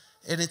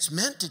 And it's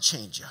meant to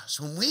change us.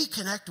 When we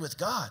connect with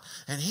God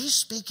and he's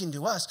speaking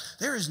to us,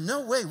 there is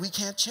no way we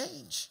can't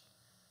change.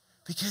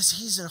 Because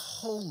he's a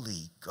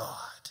holy God.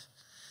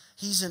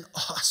 He's an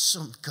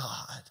awesome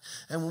God.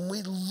 And when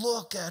we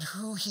look at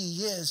who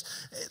he is,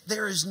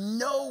 there is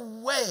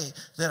no way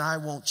that I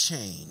won't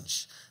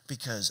change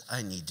because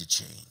I need to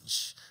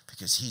change.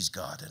 Because he's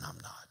God and I'm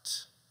not.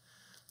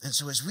 And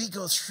so as we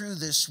go through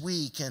this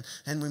week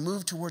and we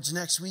move towards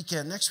next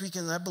weekend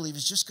I believe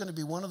is just going to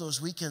be one of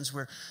those weekends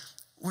where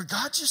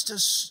God just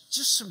does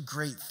just some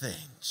great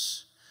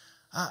things.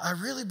 I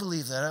really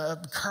believe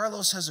that.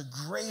 Carlos has a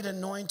great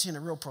anointing, a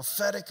real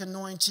prophetic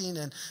anointing,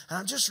 and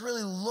I'm just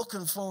really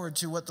looking forward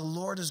to what the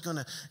Lord is going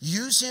to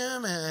use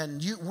him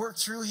and work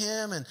through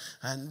him,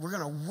 and we're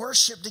going to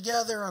worship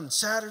together on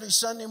Saturday,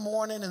 Sunday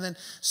morning, and then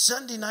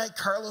Sunday night,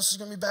 Carlos is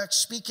going to be back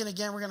speaking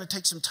again. We're going to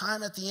take some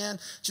time at the end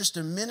just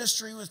to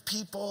ministry with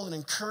people and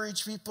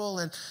encourage people,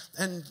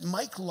 and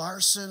Mike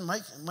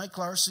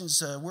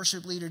Larson's a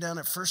worship leader down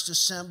at First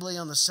Assembly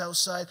on the south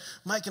side.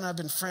 Mike and I have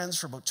been friends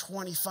for about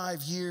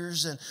 25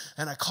 years.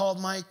 And I called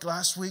Mike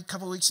last week, a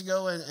couple of weeks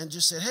ago, and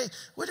just said, hey,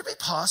 would it be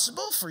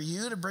possible for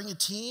you to bring a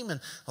team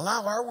and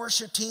allow our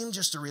worship team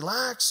just to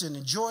relax and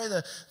enjoy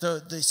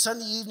the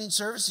Sunday evening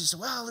service? He said,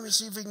 well, let me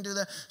see if we can do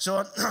that.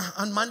 So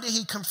on Monday,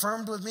 he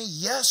confirmed with me,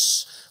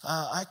 yes,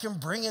 I can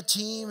bring a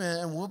team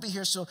and we'll be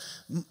here. So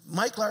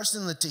Mike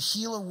Larson, the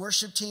Tehillah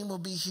worship team, will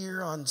be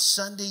here on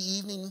Sunday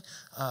evening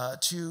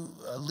to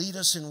lead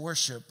us in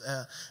worship.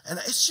 And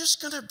it's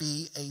just going to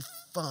be a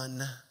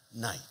fun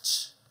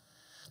night.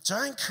 So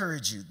I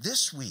encourage you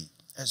this week,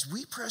 as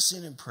we press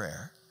in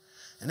prayer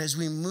and as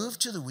we move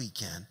to the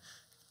weekend,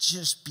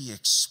 just be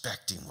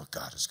expecting what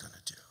God is going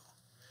to do.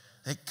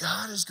 That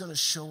God is going to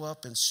show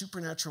up in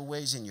supernatural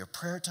ways in your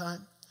prayer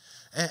time.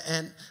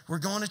 And we're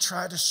going to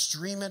try to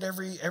stream it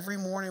every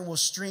morning. We'll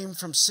stream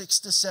from 6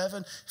 to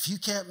 7. If you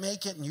can't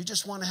make it and you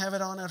just want to have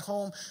it on at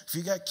home, if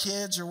you got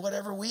kids or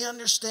whatever, we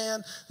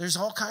understand there's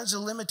all kinds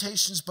of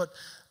limitations, but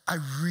I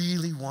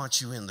really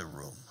want you in the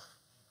room.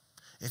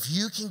 If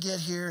you can get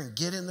here and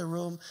get in the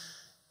room,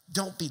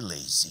 don't be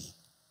lazy.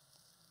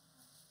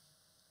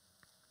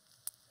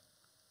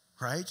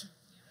 Right?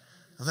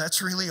 Well,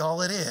 that's really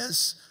all it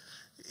is.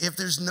 If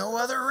there's no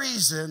other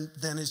reason,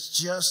 then it's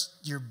just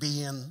you're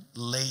being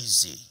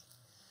lazy.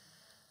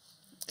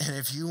 And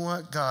if you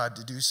want God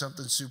to do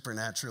something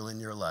supernatural in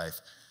your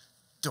life,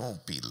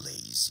 don't be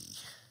lazy.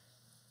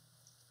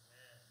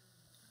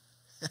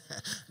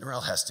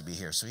 Narelle has to be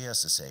here, so he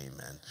has to say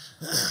amen.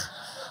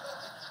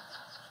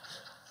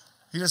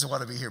 He doesn't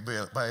want to be here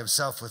by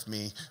himself with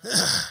me.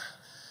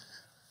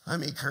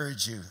 Let me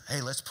encourage you. Hey,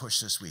 let's push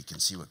this week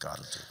and see what God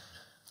will do.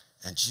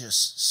 And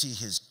just see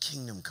his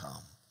kingdom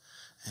come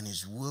and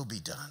his will be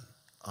done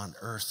on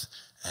earth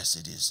as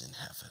it is in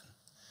heaven.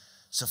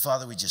 So,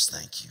 Father, we just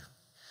thank you.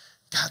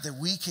 God, that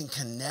we can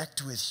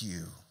connect with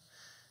you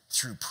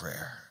through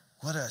prayer.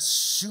 What a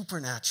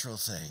supernatural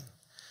thing.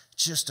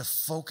 Just to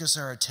focus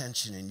our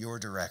attention in your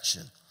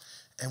direction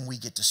and we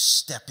get to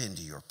step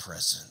into your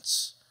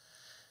presence.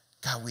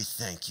 God, we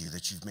thank you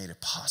that you've made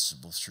it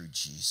possible through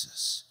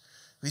Jesus.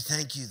 We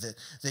thank you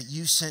that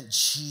you sent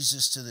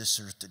Jesus to this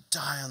earth to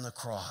die on the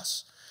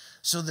cross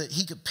so that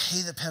he could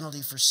pay the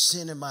penalty for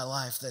sin in my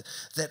life,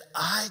 that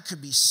I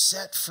could be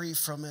set free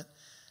from it.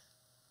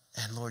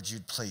 And Lord,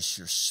 you'd place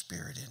your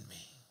spirit in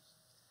me.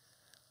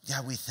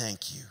 God, we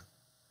thank you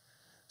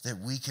that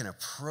we can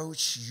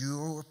approach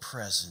your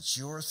presence,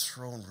 your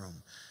throne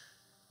room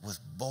with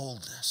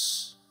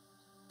boldness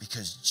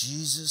because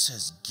Jesus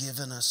has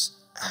given us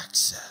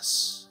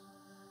access.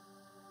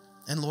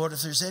 And Lord,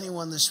 if there's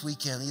anyone this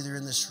weekend, either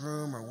in this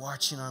room or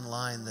watching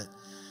online, that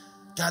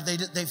God,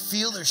 they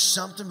feel there's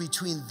something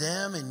between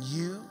them and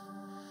you.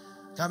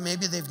 God,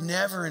 maybe they've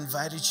never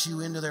invited you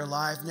into their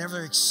life,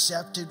 never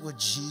accepted what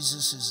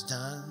Jesus has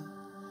done.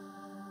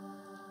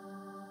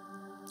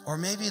 Or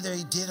maybe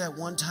they did at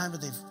one time,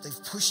 but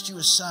they've pushed you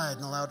aside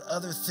and allowed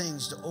other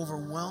things to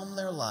overwhelm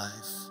their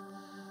life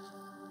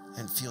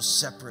and feel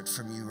separate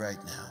from you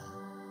right now.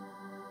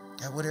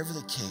 God, whatever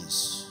the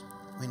case,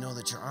 we know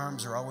that your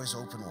arms are always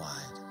open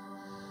wide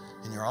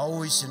and you're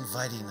always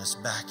inviting us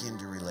back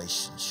into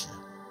relationship.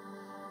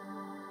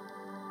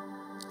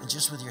 And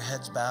just with your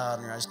heads bowed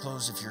and your eyes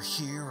closed, if you're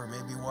here or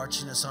maybe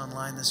watching us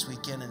online this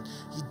weekend and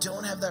you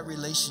don't have that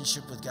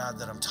relationship with God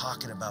that I'm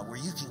talking about, where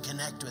you can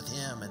connect with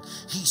him and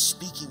he's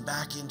speaking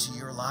back into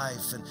your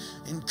life and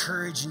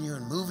encouraging you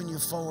and moving you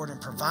forward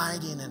and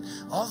providing and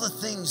all the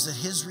things that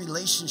his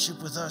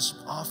relationship with us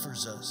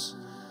offers us.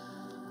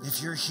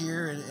 If you're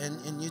here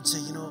and you'd say,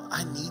 you know,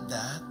 I need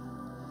that.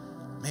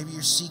 Maybe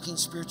you're seeking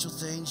spiritual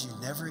things.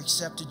 You've never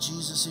accepted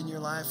Jesus in your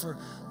life.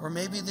 Or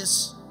maybe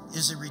this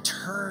is a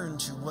return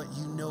to what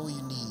you know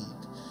you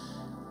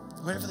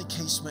need. Whatever the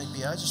case might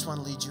be, I just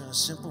want to lead you in a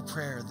simple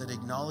prayer that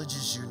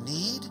acknowledges your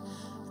need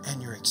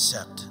and your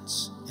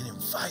acceptance and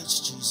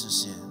invites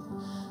Jesus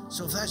in.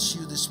 So if that's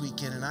you this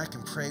weekend and I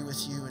can pray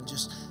with you and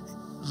just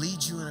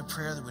lead you in a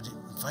prayer that would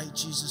invite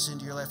Jesus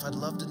into your life, I'd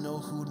love to know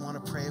who would want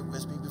to pray it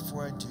with me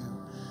before I do.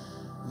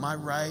 My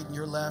right and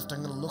your left,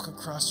 I'm going to look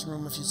across the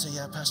room. If you say,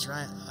 yeah, Pastor,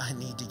 I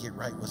need to get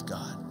right with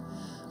God.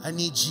 I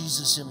need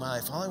Jesus in my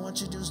life. All I want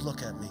you to do is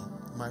look at me.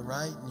 My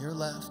right and your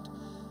left.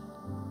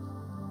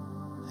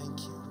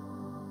 Thank you.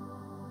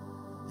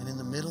 And in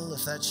the middle,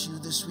 if that's you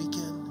this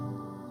weekend.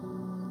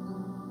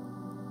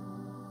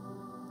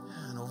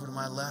 And over to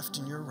my left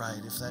and your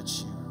right, if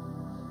that's you.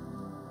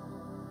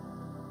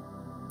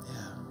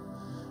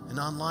 Yeah. And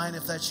online,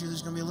 if that's you,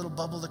 there's going to be a little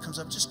bubble that comes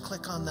up. Just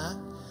click on that.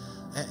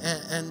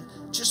 And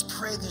just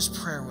pray this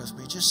prayer with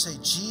me. Just say,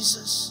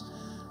 Jesus,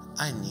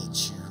 I need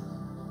you.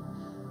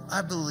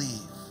 I believe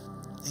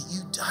that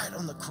you died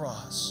on the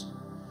cross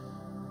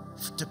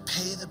to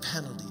pay the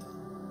penalty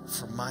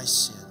for my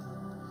sin.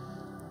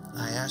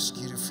 I ask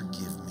you to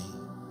forgive me.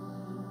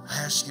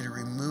 I ask you to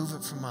remove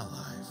it from my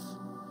life.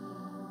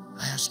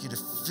 I ask you to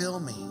fill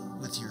me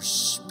with your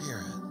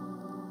Spirit.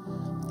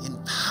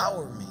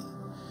 Empower me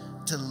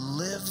to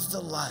live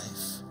the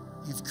life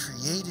you've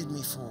created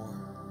me for,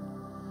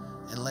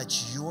 and let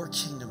your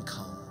kingdom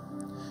come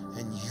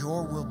and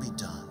your will be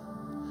done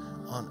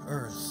on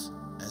earth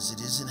as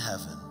it is in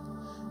heaven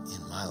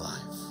in my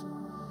life.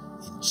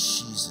 In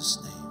Jesus'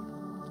 name,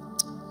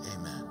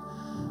 amen.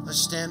 Let's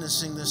stand and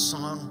sing this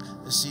song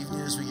this evening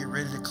as we get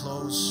ready to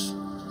close.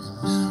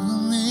 I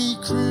will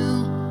make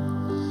room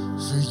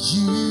for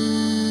you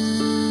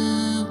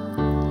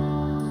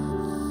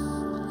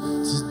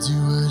to do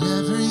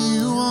whatever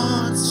you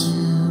want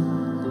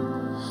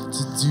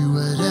to do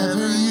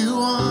whatever you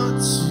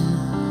want to.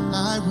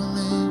 I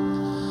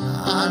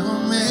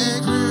will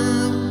make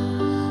room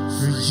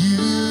for you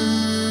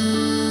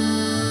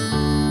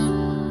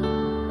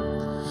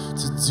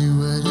to do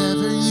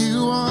whatever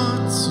you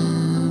want to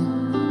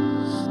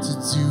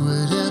do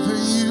whatever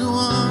you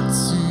want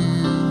to.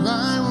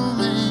 I will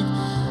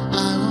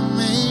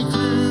make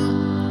room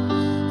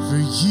for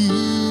you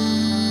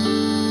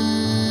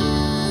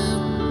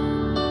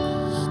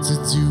to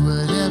do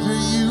whatever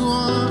you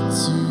want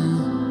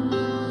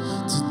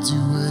to do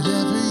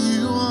whatever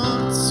you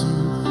want to.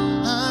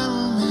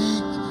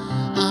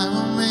 I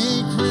will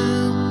make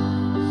room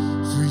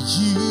for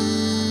you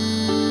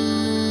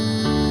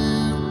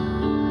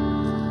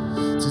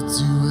to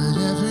do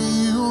whatever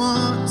you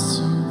want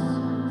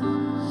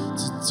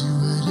to do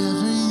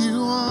whatever you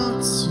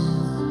want to.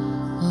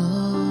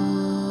 Oh.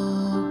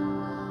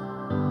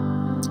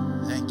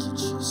 Thank you,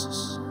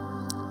 Jesus.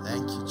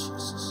 Thank you,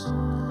 Jesus.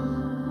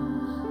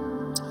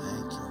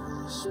 Thank you,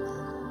 Holy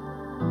Spirit.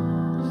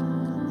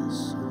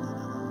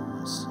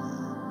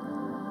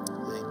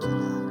 Thank you,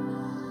 Lord.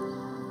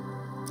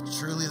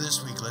 Truly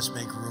this week, let's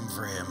make room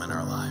for Him in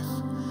our life.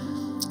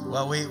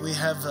 Well, we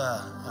have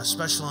a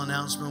special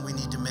announcement we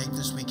need to make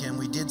this weekend.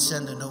 We did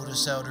send a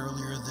notice out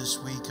earlier this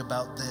week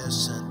about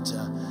this, and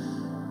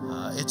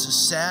it's a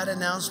sad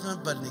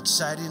announcement, but an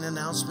exciting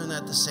announcement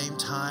at the same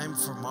time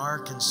for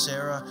Mark and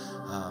Sarah.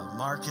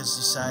 Mark has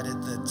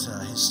decided that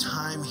his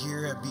time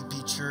here at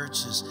BP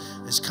Church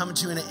is coming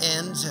to an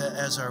end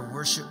as our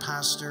worship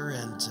pastor,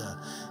 and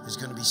is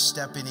going to be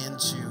stepping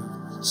into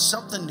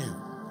something new,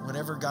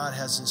 whatever God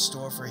has in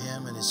store for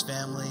him and his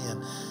family,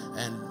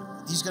 and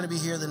he's going to be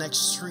here the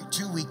next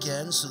 2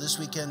 weekends. So this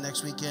weekend,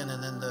 next weekend,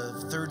 and then the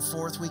third,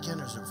 fourth weekend,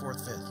 or is it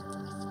fourth, fifth?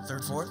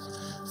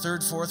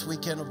 Third, fourth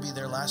weekend will be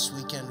their last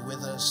weekend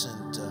with us.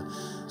 And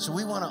so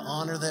we want to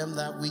honor them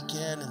that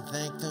weekend and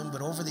thank them.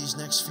 But over these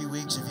next few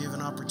weeks, if you have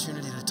an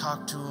opportunity to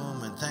talk to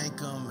them and thank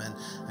them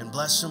and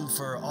bless them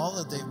for all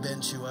that they've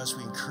been to us,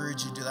 we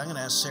encourage you to do that. I'm going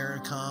to ask Sarah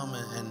to come,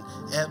 and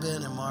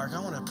Eben and Mark.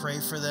 I want to pray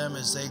for them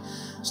as they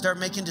start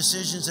making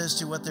decisions as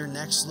to what their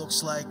next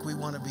looks like. We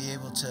want to be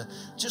able to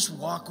just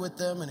walk with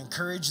them and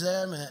encourage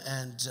them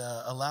and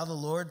allow the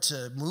Lord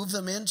to move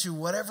them into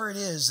whatever it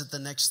is that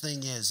the next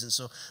thing is. And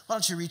so why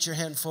don't you reach your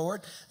hand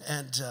forward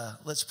and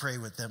let's pray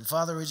with them.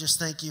 Father, we just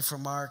thank you for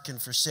Mark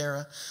and for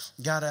Sarah.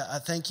 God, I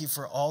thank you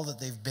for all that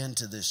they've been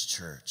to this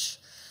church.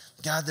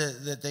 God,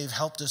 that they've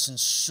helped us in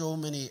so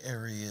many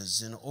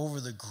areas, and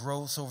over the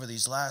growth over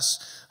these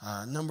last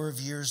number of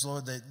years,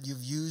 Lord, that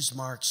you've used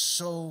Mark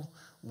so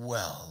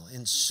well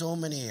in so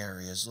many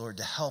areas, Lord,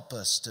 to help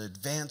us to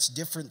advance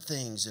different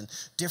things in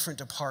different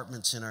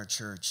departments in our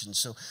church. And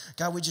so,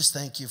 God, we just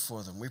thank you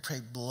for them. We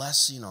pray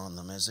blessing on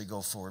them as they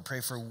go forward.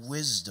 Pray for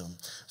wisdom,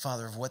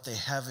 Father, of what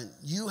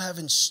you have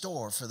in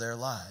store for their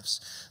lives.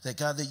 That,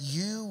 God, that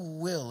you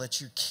will let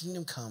your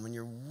kingdom come and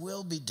your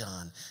will be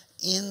done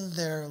in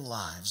their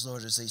lives,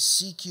 Lord, as they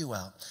seek you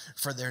out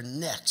for their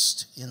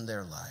next in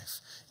their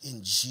life.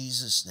 In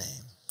Jesus'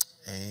 name,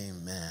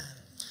 amen.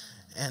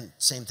 And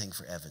same thing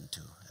for Evan,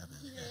 too. Evan,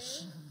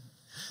 yes.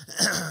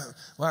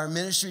 Well, our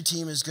ministry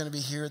team is going to be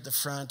here at the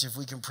front. If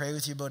we can pray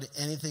with you about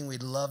anything,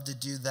 we'd love to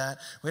do that.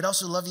 We'd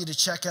also love you to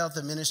check out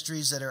the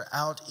ministries that are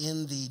out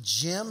in the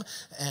gym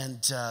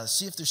and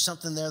see if there's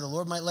something there the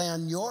Lord might lay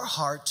on your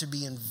heart to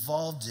be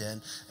involved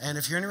in. And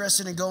if you're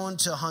interested in going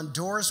to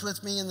Honduras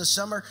with me in the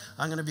summer,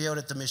 I'm going to be out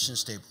at the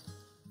missions table.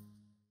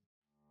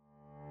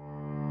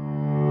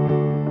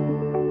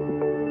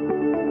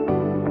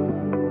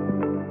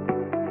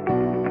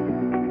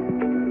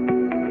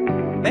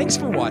 Thanks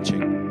for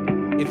watching.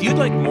 If you'd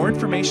like more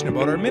information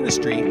about our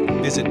ministry,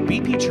 visit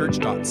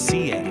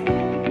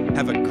bpchurch.ca.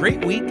 Have a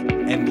great week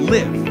and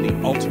live the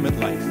ultimate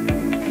life.